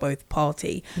empathize with both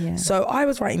party. So I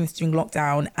was writing this during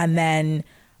lockdown, and then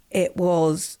it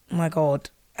was, oh my God,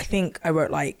 I think I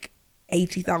wrote like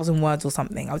 80,000 words or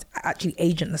something. I was actually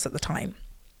agentless at the time.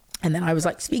 And then I was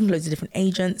like speaking to loads of different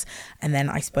agents. And then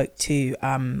I spoke to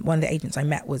one of the agents I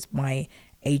met was my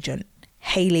agent,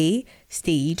 Hayley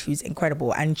Steed, who's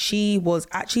incredible. And she was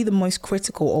actually the most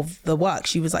critical of the work.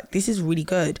 She was like, this is really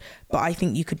good, but I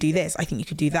think you could do this. I think you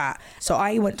could do that. So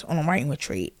I went on a writing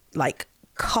retreat, like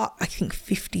cut, I think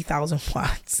 50,000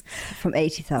 words. From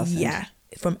 80,000? Yeah,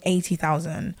 from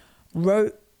 80,000.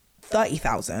 Wrote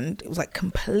 30,000. It was like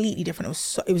completely different.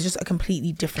 It was just a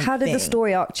completely different How did thing. the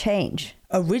story arc change?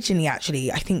 Originally, actually,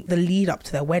 I think the lead up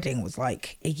to their wedding was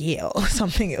like a year or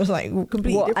something. It was like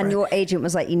completely different. And your agent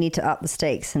was like, you need to up the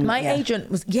stakes. And my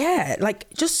agent was, like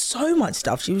just so much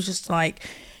stuff. She was just like,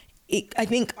 I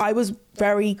think I was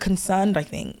very concerned. I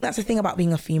think that's the thing about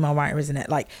being a female writer, isn't it?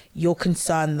 Like, you're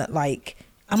concerned that like,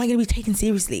 am I going to be taken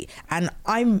seriously? And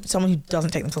I'm someone who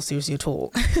doesn't take themselves seriously at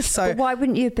all. So but why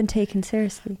wouldn't you have been taken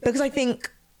seriously? Because I think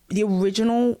the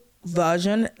original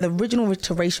version, the original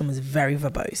iteration was very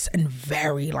verbose and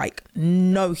very like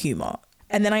no humor.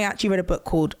 And then I actually read a book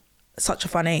called Such a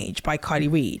Fun Age by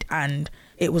Kylie Reid, and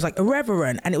it was like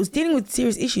irreverent, and it was dealing with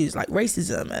serious issues like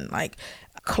racism and like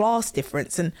class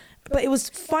difference, but it was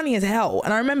funny as hell.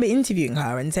 And I remember interviewing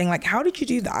her and saying like, how did you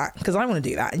do that? Because I want to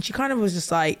do that. And she kind of was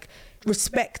just like,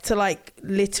 respect to like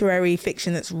literary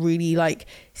fiction that's really like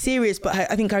serious, but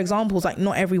I think her examples, like,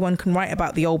 not everyone can write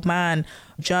about the old man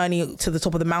journey to the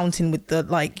top of the mountain with the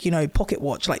like, you know, pocket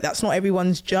watch. Like, that's not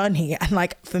everyone's journey. And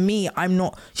like, for me, I'm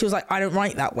not. She was like, I don't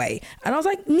write that way. And I was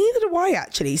like, neither do I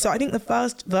actually. So I think the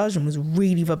first version was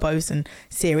really verbose and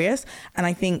serious, and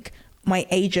I think my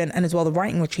agent and as well the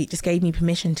writing retreat just gave me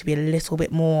permission to be a little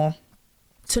bit more,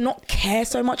 to not care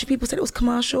so much if people said it was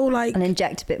commercial, like, and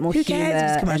inject a bit more who humor. Cares if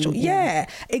it's commercial? Yeah,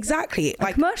 exactly.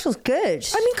 Like, commercial's good.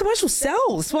 I mean, commercial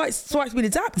sells. That's why it's been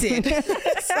adapted.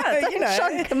 So, you know,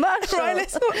 shun commercial. Right,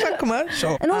 let's not shun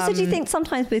commercial. And also, do you think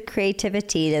sometimes with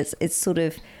creativity, it's sort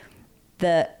of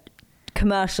the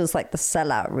commercials like the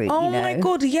sellout route? Oh, you know? my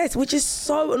God, yes, which is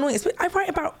so annoying. I write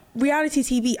about reality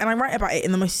TV, and I write about it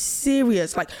in the most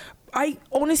serious, like, I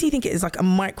honestly think it is like a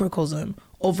microcosm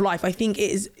of life. I think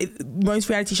most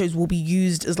reality shows will be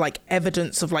used as like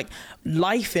evidence of like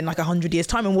life in like 100 years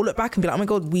time, and we'll look back and be like, oh my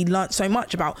God, we learned so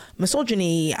much about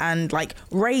misogyny and like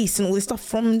race and all this stuff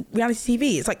from reality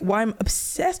TV. It's like why I'm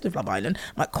obsessed with Love Island.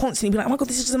 I'm like constantly be like, oh my God,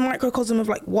 this is just a microcosm of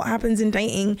like what happens in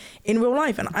dating in real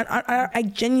life. And I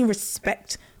genuinely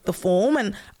respect the form.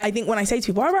 And I think when I say to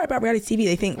people I write about reality TV,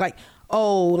 they think like,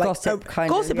 oh, like gossip,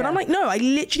 gossip. And I'm like, no, I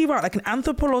literally write like an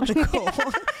anthropological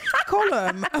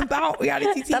column about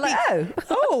reality TV. They're like,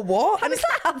 oh, what? How does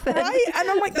that happen? Right? And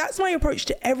I'm like, that's my approach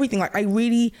to everything. Like,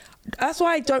 that's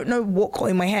why I don't know what got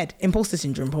in my head. Imposter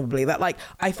syndrome, probably. That like,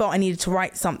 I felt I needed to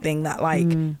write something that like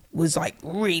was like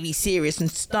really serious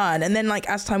and stern. And then like,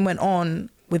 as time went on,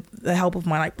 with the help of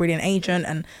my like brilliant agent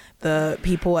and the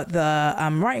people at the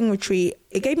writing retreat,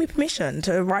 it gave me permission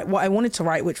to write what I wanted to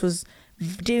write, which was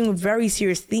dealing with very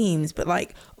serious themes. But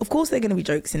like, of course there are going to be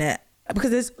jokes in it,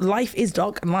 because life is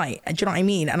dark and light. And do you know what I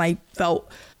mean? And I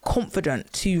felt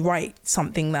confident to write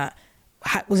something that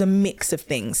was a mix of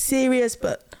things, serious,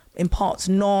 but in parts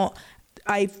not.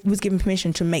 I was given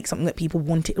permission to make something that people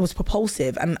wanted. It was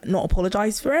propulsive and not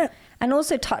apologize for it. And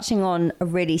also touching on a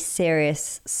really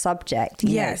serious subject,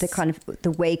 you know, the kind of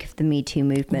the wake of the Me Too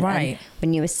movement. Right. And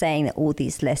when you were saying that all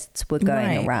these lists were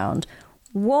going around,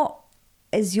 what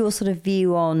is your sort of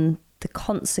view on the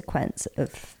consequence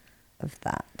of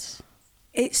that?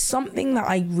 It's something that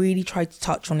I really tried to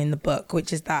touch on in the book,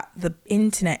 which is that the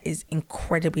internet is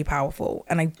incredibly powerful.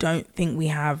 And I don't think we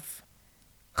have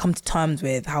come to terms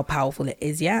with how powerful it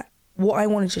is yet. What I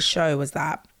wanted to show was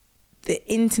that the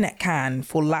internet can,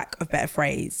 for lack of better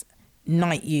phrase,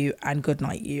 night you and good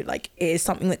night you. Like, it is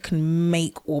something that can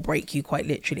make or break you, quite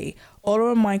literally.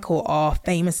 Ola and Michael are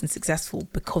famous and successful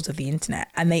because of the internet,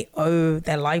 and they owe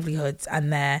their livelihoods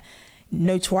and their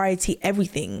notoriety,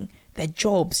 everything, their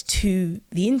jobs, to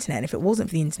the internet. And if it wasn't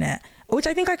for the internet, which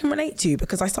I think I can relate to,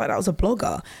 because I started out as a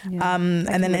blogger, and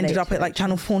then ended up at like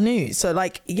Channel 4 News. So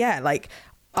like, yeah, like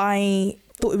I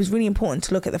thought it was really important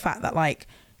to look at the fact that like,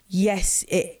 yes,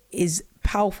 it is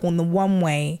powerful in the one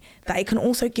way that it can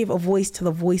also give a voice to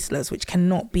the voiceless, which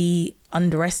cannot be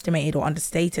underestimated or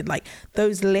understated. Like,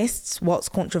 those lists, what's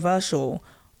controversial,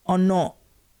 are not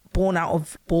born out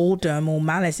of boredom or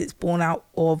malice. It's born out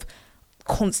of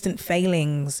constant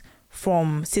failings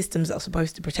from systems that are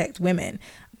supposed to protect women.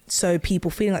 So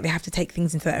people feeling like they have to take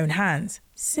things into their own hands.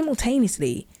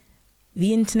 Simultaneously,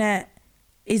 the internet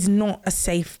is not a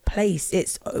safe place.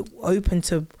 It's open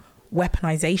to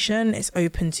weaponization. It's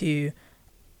open to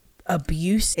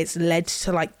abuse. It's led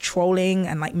to like trolling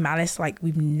and like malice like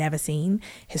we've never seen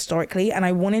historically. And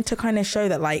I wanted to kind of show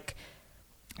that like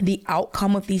the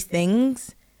outcome of these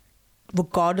things,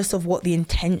 regardless of what the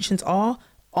intentions are,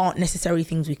 aren't necessarily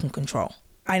things we can control.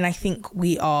 And I think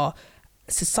we are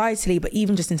societally, but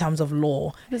even just in terms of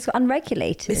law, it's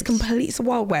unregulated. It's a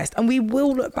Wild West. And we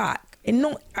will look back in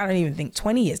not, I don't even think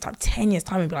 20 years time, 10 years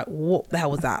time, and be like, what the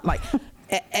hell was that? Like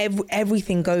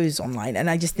everything goes online. And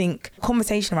I just think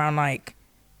conversation around like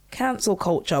cancel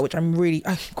culture, which I'm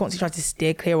constantly trying to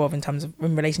steer clear of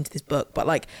in relation to this book, but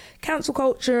like cancel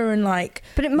culture and like,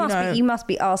 but it must be, you must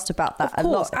be asked about that a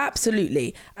lot.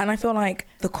 Absolutely. And I feel like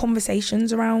the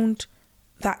conversations around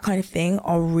that kind of thing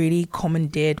are really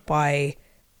commandeered by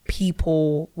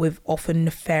people with often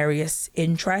nefarious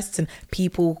interests and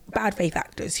people, bad faith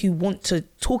actors, who want to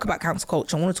talk about cancel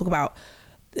culture and want to talk about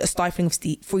a stifling of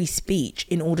free speech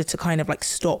in order to kind of like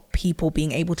stop people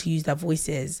being able to use their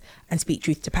voices and speak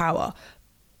truth to power.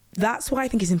 That's why I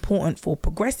think it's important for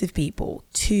progressive people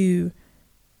to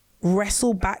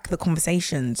wrestle back the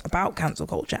conversations about cancel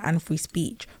culture and free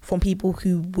speech from people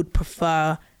who would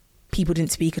prefer people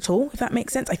didn't speak at all, if that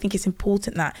makes sense. I think it's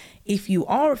important that if you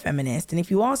are a feminist and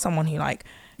if you are someone who like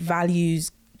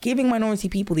values giving minority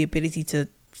people the ability to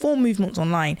form movements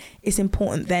online, it's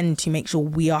important then to make sure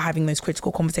we are having those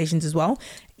critical conversations as well,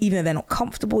 even though they're not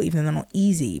comfortable, even though they're not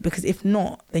easy. Because if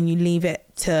not, then you leave it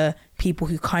to people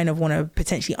who kind of want to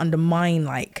potentially undermine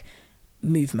like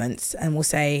movements and will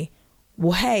say,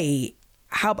 well, hey,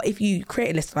 how about if you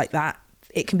create a list like that,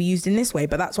 it can be used in this way.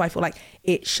 But that's why I feel like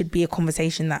it should be a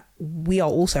conversation that we are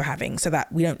also having, so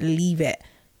that we don't leave it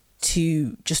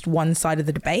to just one side of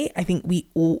the debate. I think we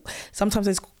all, sometimes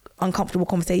there's uncomfortable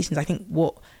conversations. I think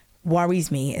what worries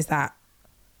me is that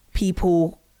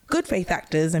people, good faith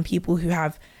actors and people who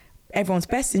have everyone's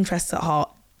best interests at heart,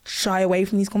 shy away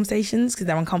from these conversations because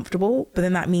they're uncomfortable. But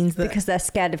then that means that because they're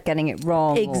scared of getting it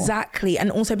wrong. Exactly. And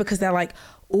also because they're like,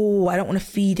 oh, I don't want to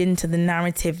feed into the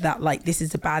narrative that like this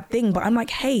is a bad thing. But I'm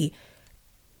like, hey,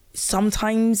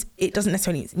 sometimes it doesn't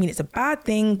necessarily mean it's a bad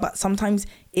thing, but sometimes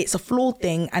it's a flawed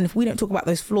thing. And if we don't talk about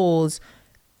those flaws,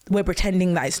 we're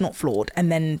pretending that it's not flawed,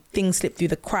 and then things slip through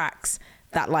the cracks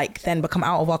that like then become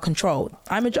out of our control.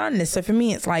 I'm a journalist, so for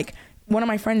me it's like, one of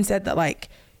my friends said that like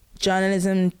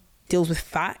journalism deals with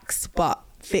facts, but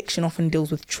fiction often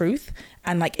deals with truth,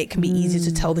 and like it can be easier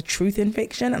to tell the truth in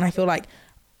fiction. And I feel like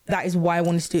that is why I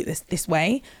wanted to do it this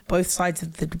way. Both sides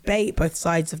of the debate, both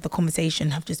sides of the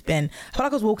conversation have just been, I felt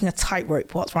like I was walking a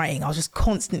tightrope whilst writing. I was just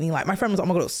constantly like, my friend was like, oh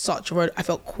my God, it was such a road. I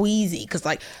felt queasy because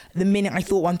like the minute I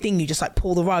thought one thing, you just like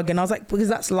pull the rug. And I was like, because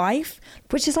that's life.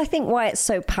 Which is, I think, why it's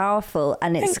so powerful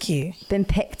and it's been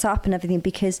picked up and everything,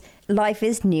 because life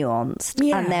is nuanced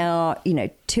and there are, you know,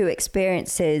 two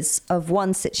experiences of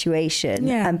one situation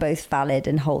and both valid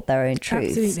and hold their own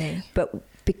truths. Absolutely. But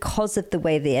because of the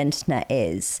way the internet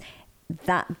is,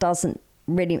 that doesn't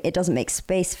make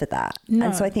space for that. No,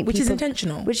 and so I think which is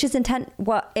intentional. Which is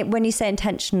when you say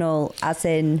intentional, as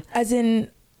in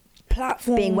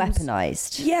platforms being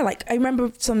weaponized. Yeah, like I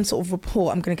remember some sort of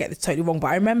report, I'm going to get this totally wrong, but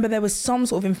I remember there was some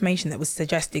sort of information that was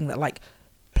suggesting that like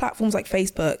platforms like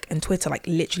Facebook and Twitter like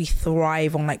literally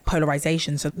thrive on like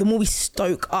polarization. So the more we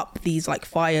stoke up these like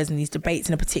fires and these debates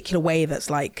in a particular way that's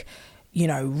like, you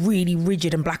know, really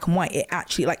rigid and black and white, it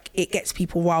actually like it gets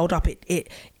people riled up.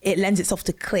 It lends itself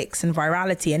to clicks and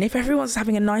virality. And if everyone's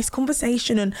having a nice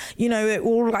conversation and, you know, it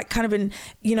all like kind of in,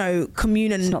 you know,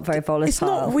 commune, and it's not very volatile. It's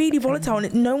not really volatile,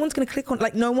 and no one's going to click on,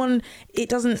 like no one, it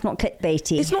doesn't. It's not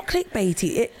clickbaity. It's not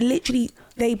clickbaity. It literally,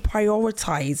 they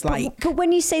prioritize like. But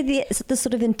when you say the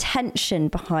sort of intention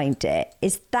behind it,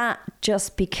 is that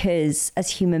just because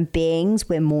as human beings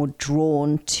we're more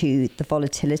drawn to the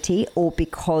volatility, or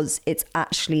because it's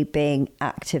actually being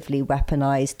actively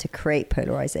weaponized to create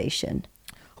polarization?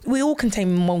 We all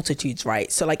contain multitudes,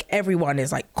 right? So like everyone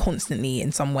is like constantly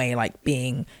in some way like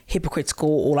being hypocritical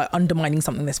or like undermining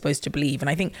something they're supposed to believe. And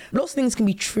I think lots of things can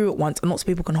be true at once, and lots of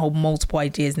people can hold multiple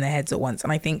ideas in their heads at once.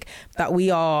 And I think that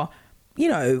we are, you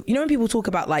know when people talk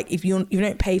about like if you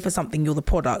don't pay for something, you're the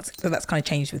product. So that's kind of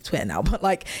changed with Twitter now. But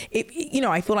like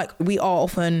I feel like we are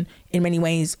often in many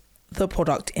ways the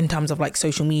product in terms of like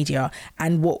social media,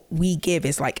 and what we give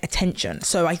is like attention.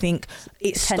 So I think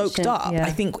it's stoked up.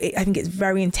 I think it's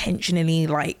very intentionally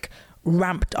like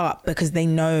ramped up, because they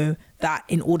know that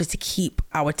in order to keep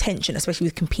our attention, especially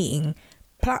with competing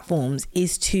platforms,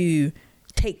 is to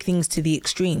take things to the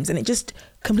extremes, and it just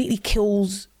completely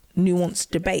kills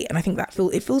nuanced debate. And I think that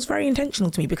it feels very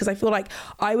intentional to me, because I feel like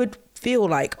I would feel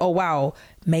like, oh wow,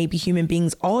 maybe human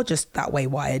beings are just that way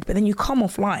wired, but then you come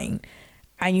offline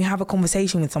and you have a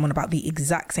conversation with someone about the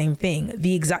exact same thing,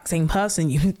 the exact same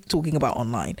person you're talking to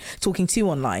online,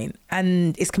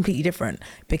 and it's completely different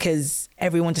because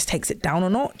everyone just takes it down a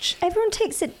notch. Everyone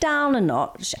takes it down a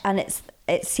notch, and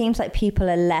it seems like people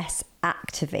are less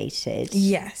activated.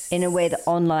 Yes. In a way that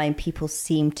online people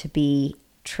seem to be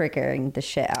triggering the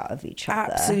shit out of each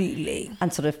other. Absolutely.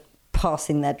 And sort of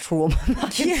passing their trauma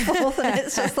back and forth, and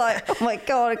it's just like, oh my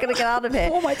God, I'm gonna get out of here.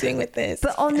 What am I doing with this?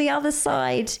 But on the other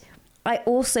side, I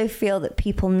also feel that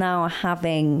people now are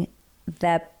having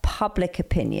their public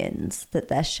opinions that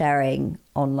they're sharing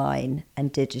online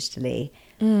and digitally,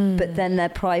 but then their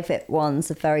private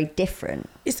ones are very different.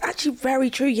 It's actually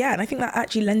very true, yeah. And I think that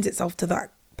actually lends itself to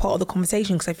that part of the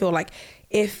conversation, because I feel like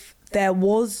if there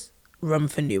was room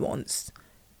for nuance,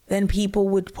 then people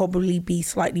would probably be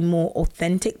slightly more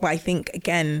authentic. But I think,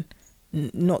 again,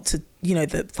 not to,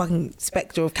 the fucking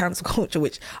spectre of cancel culture,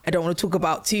 which I don't want to talk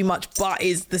about too much, but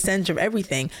is the center of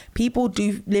everything. People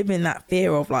do live in that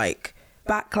fear of like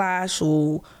backlash,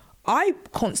 or I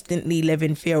constantly live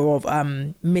in fear of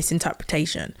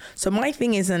misinterpretation. So my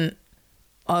thing isn't,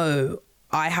 oh,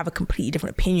 I have a completely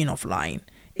different opinion offline.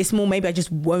 It's more maybe I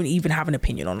just won't even have an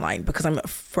opinion online because I'm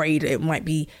afraid it might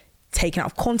be taken out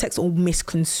of context or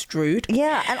misconstrued.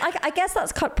 Yeah, and I guess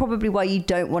that's probably why you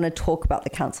don't want to talk about the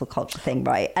cancel culture thing,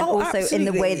 right? And also absolutely.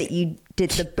 In the way that you did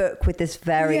the book with this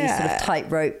very sort of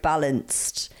tightrope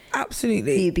balanced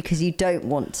view, because you don't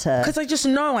want to... Because I just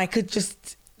know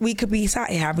we could be sat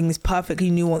here having this perfectly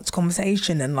nuanced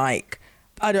conversation, and like,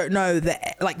 I don't know,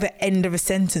 the end of a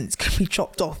sentence could be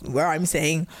chopped off where I'm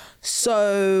saying,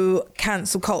 so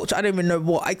cancel culture, I don't even know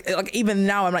what, even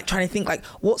now I'm like trying to think like,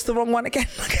 what's the wrong one again?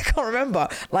 Like I can't remember.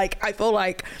 Like I feel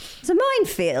like it's a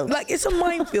minefield. Like it's a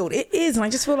minefield. It is. And I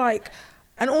just feel like,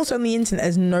 and also on the internet,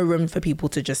 there's no room for people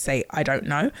to just say, I don't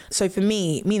know. So for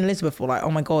me and Elizabeth were like, oh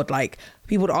my God, like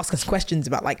people would ask us questions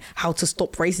about like how to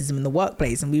stop racism in the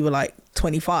workplace. And we were like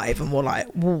 25 and we're like,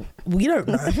 well, we don't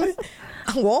know.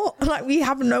 What? Like we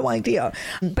have no idea.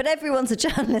 But everyone's a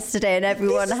journalist today, and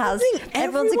everyone's a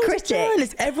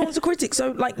critic. Everyone's a critic.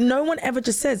 So like no one ever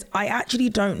just says, I actually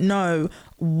don't know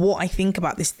what I think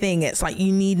about this thing. It's like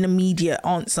you need an immediate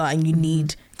answer, and you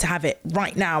need to have it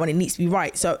right now, and it needs to be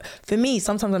right. So for me,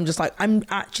 sometimes I'm just like, I'm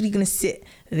actually going to sit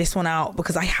this one out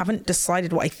because I haven't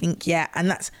decided what I think yet. And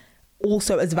that's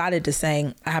also as valid as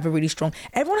saying everyone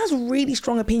has really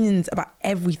strong opinions about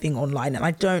everything online. And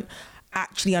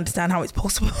actually understand how it's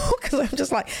possible, because I'm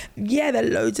just like, yeah, there are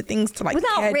loads of things to like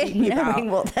without care really deeply knowing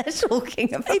about. what they're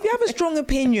talking about. If you have a strong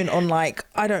opinion on like,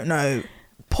 I don't know,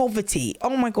 poverty,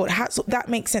 oh my god, that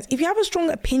makes sense. If you have a strong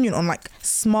opinion on like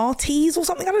Smarties or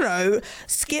something, I don't know,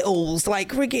 Skittles, like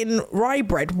friggin' rye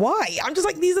bread, why? I'm just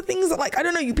like, these are things that like, I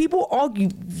don't know, you people argue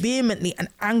vehemently and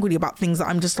angrily about things that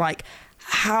I'm just like,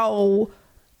 how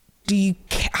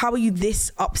are you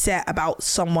this upset about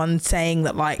someone saying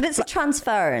that like... But it's a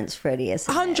transference, really,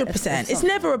 isn't 100%. It's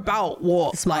never about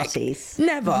what... Smarties. Like,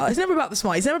 never. It's never about the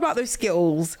Smarties. It's never about those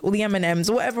Skittles or the M&Ms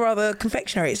or whatever other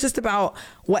confectionery. It's just about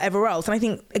whatever else. And I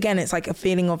think, again, it's like a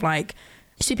feeling of like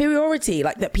superiority,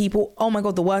 like that people... Oh my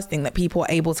God, the worst thing, that people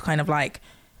are able to kind of like,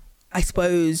 I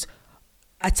suppose...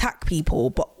 attack people,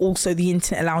 but also the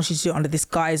internet allows you to do it under this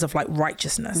guise of like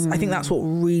righteousness. I think that's what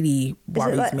really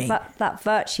worries me. That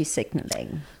virtue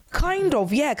signaling? Kind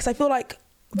of, yeah, because I feel like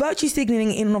virtue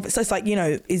signaling in and of itself, it's like, you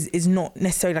know, is not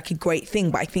necessarily like a great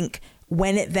thing, but I think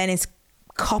when it then is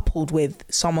coupled with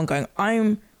someone going,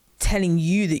 I'm telling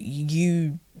you that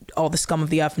you are the scum of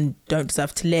the earth and don't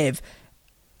deserve to live,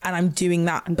 and I'm doing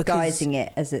that and because guising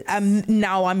it as it's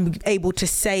now I'm able to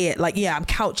say it like, yeah, I'm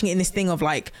couching it in this thing of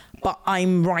like, but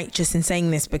I'm righteous in saying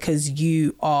this because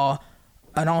you are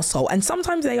an arsehole. And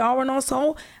sometimes they are an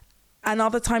arsehole, and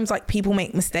other times like people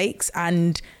make mistakes,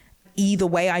 and either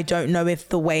way I don't know if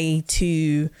the way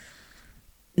to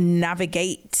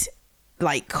navigate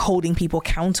like holding people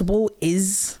accountable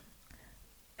is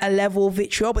a level of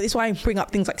vitriol. But this is why I bring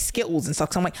up things like Skittles and stuff,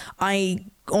 because I'm like, I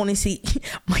honestly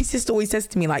my sister always says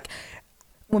to me, like,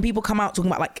 when people come out talking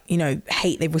about like, you know,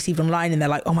 hate they've received online and they're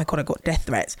like, oh my God, I got death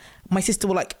threats, my sister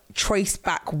will like trace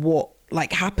back what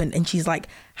like happened, and she's like,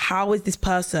 how is this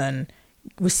person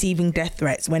receiving death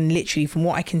threats when literally from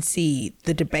what I can see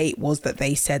the debate was that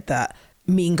they said that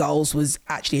Mean Girls was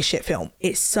actually a shit film.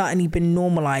 It's certainly been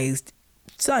normalized,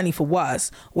 certainly for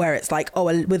worse, where it's like, oh,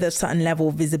 with a certain level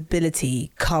of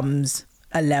visibility comes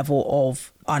a level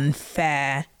of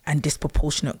unfair and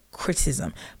disproportionate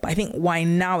criticism. But I think why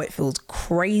now it feels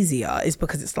crazier is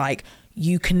because it's like,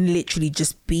 you can literally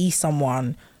just be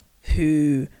someone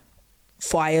who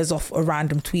fires off a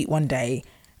random tweet one day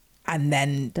and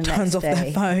then turns off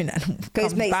their phone and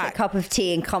goes, makes back. a cup of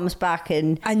tea and comes back,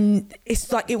 and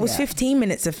it's like, it was 15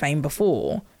 minutes of fame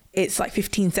before, it's like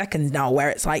 15 seconds now, where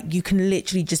it's like, you can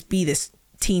literally just be this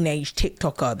teenage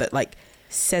TikToker that like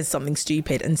says something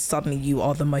stupid and suddenly you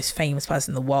are the most famous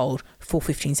person in the world for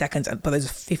 15 seconds, but those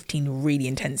are 15 really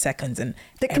intense seconds, and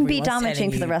that can be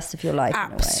damaging for the rest of your life.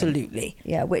 Absolutely.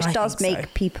 Yeah, which does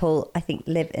make people, I think,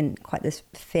 live in quite this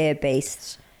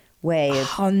fear-based way of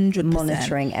 100%.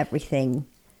 Monitoring everything.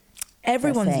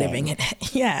 Everyone's living in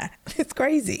it. Yeah, it's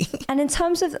crazy. And in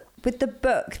terms of with the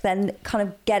book, then kind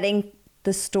of getting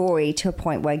the story to a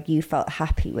point where you felt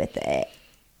happy with it,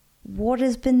 what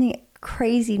has been the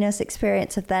craziness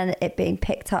experience of then it being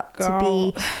picked up to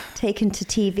be taken to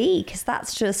TV? Because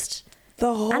that's just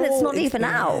the whole, and it's not even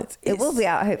out. It will be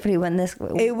out hopefully when this.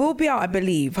 It will be out, I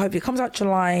believe. Hopefully, it comes out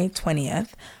July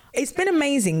 20th. It's been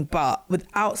amazing, but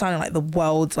without sounding like the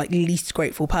world's like least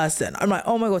grateful person, I'm like,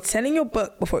 oh my God, sending your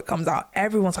book before it comes out,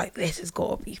 everyone's like, this has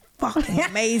got to be fucking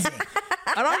amazing.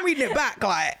 And I'm reading it back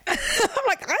like, I'm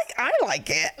like, I like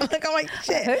it. Like, I'm like,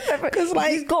 shit. Because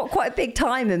like, you've got quite a big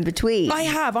time in between. I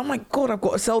have. I'm like, God, I've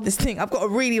got to sell this thing. I've got to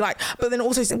really like, but then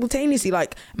also simultaneously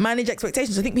like manage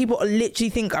expectations. I think people literally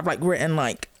think I've like written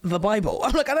like the Bible.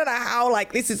 I'm like, I don't know how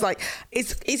like this is like,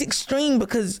 it's extreme,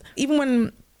 because even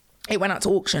when it went out to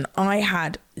auction, I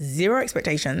had zero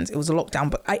expectations. It was a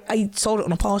lockdown, but I sold it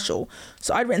on a partial.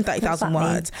 So I'd written 30,000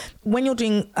 words. When you're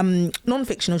doing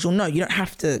non-fiction, as you'll know, you don't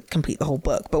have to complete the whole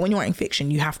book. But when you're writing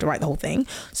fiction, you have to write the whole thing.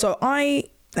 So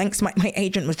thanks to my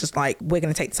agent was just like, we're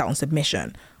going to take this out on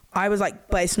submission. I was like,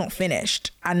 but it's not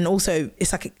finished. And also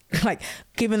it's like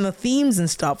given the themes and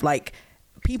stuff, like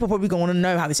people probably gonna want to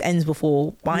know how this ends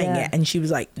before buying it. And she was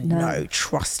like, no,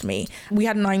 trust me. We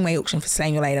had a 9-way auction for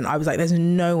Slaying Your Lane, and I was like, there's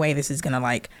no way this is gonna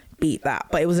like beat that.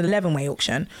 But it was an 11-way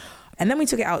auction. And then we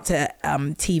took it out to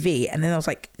TV, and then there was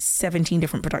like 17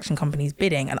 different production companies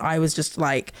bidding, and I was just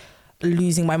like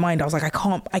losing my mind. I was like, I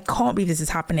can't believe this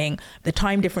is happening. The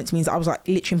time difference means I was like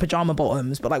literally in pajama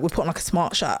bottoms, but like we're putting like a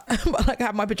smart shirt, but like I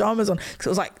had my pajamas on because it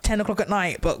was like 10 o'clock at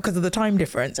night, but because of the time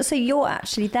difference. So you're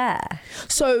actually there.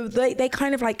 So they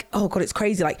kind of like, oh God, it's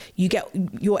crazy. Like you get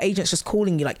your agents just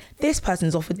calling you like, this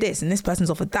person's offered this and this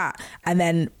person's offered that, and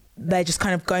then they're just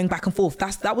kind of going back and forth.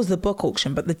 That was the book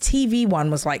auction, but the TV one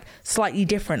was like slightly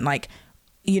different. Like,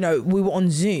 you know, we were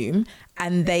on Zoom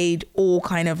and they'd all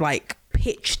kind of like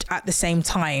pitched at the same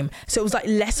time. So it was like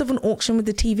less of an auction with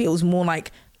the TV. It was more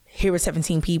like, here are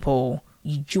 17 people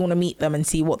do you want to meet them and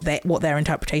see what their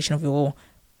interpretation of your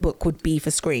book would be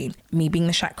for screen? Me being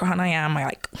the chaperone I am, I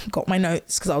like got my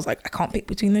notes because I was like, I can't pick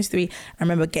between those three. I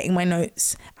remember getting my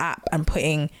notes app and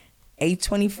putting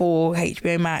A24,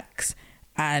 HBO Max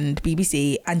and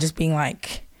BBC and just being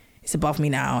like, it's above me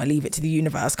now, I leave it to the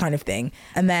universe kind of thing.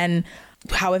 And then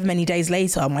however many days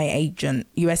later, my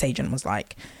US agent was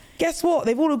like, guess what?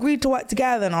 They've all agreed to work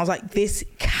together. And I was like, this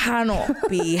cannot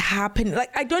be happening.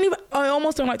 Like, I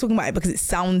almost don't like talking about it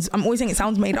because I'm always saying it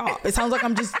sounds made up. It sounds like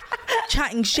I'm just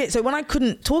chatting shit. So when I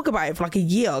couldn't talk about it for like a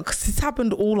year, because this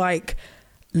happened all like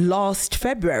last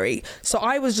February. So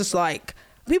I was just like,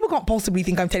 people can't possibly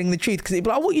think I'm telling the truth because they'd be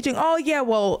like, what are you doing? Oh yeah,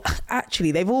 well,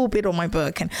 actually, they've all bid on my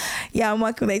book. And yeah, I'm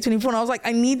working with A24. And I was like,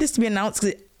 I need this to be announced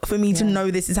for me to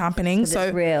know this is happening. So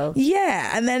it's real.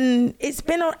 Yeah. And then it's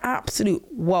been an absolute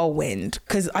whirlwind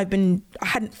because I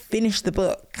hadn't finished the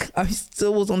book. I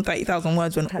still was on 30,000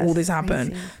 words when all this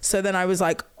happened. Crazy. So then I was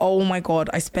like, oh my God,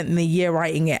 I spent the year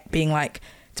writing it, being like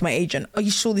to my agent, are you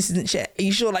sure this isn't shit? Are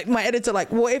you sure? Like my editor,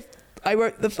 like, what if I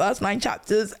wrote the first 9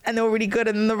 chapters and they were really good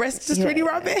and then the rest is just really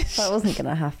rubbish? That wasn't going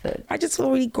to happen. I just feel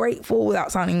really grateful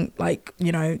without sounding like,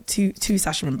 too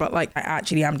Sashaman, but like I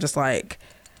actually am just like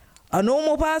a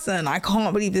normal person. I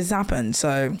can't believe this happened.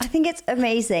 So I think it's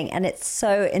amazing and it's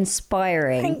so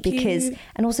inspiring. Thank you.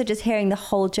 And also just hearing the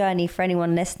whole journey for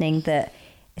anyone listening that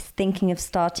is thinking of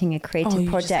starting a creative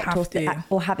project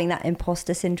or having that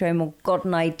imposter syndrome or got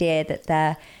an idea that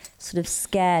they're sort of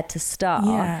scared to start.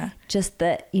 Yeah. Just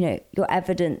that, your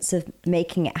evidence of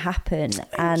making it happen.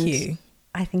 Thank you.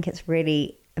 I think it's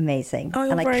really amazing.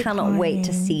 Oh, and I cannot wait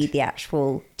to see the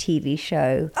actual TV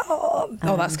show. Oh,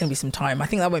 that's going to be some time. I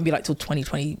think that won't be like till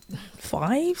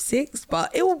 2025, 6,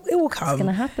 but it will come. It's going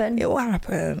to happen. It will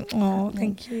happen. Oh,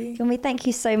 thank you. Yomi, thank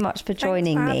you so much for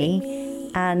joining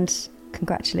me. And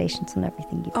congratulations on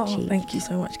everything you've achieved. Thank you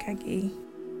so much, Kagi.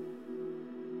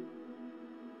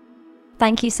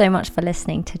 Thank you so much for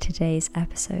listening to today's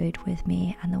episode with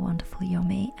me and the wonderful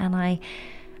Yomi. And I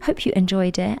hope you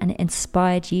enjoyed it and it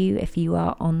inspired you if you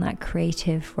are on that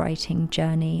creative writing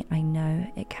journey. I know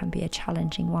it can be a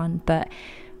challenging one, but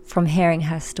from hearing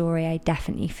her story, I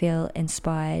definitely feel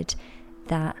inspired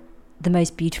that the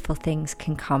most beautiful things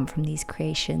can come from these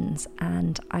creations.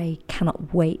 And I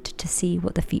cannot wait to see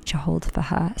what the future holds for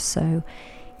her. So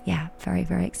yeah, very,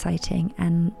 very exciting.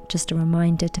 And just a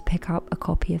reminder to pick up a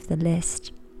copy of The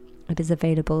List. It is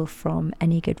available from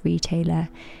any good retailer.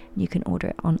 You can order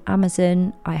it on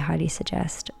Amazon. I highly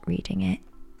suggest reading it.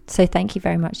 So thank you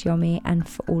very much, Yomi, and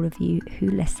for all of you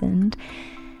who listened.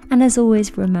 And as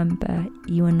always, remember,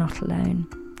 you are not alone.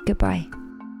 Goodbye.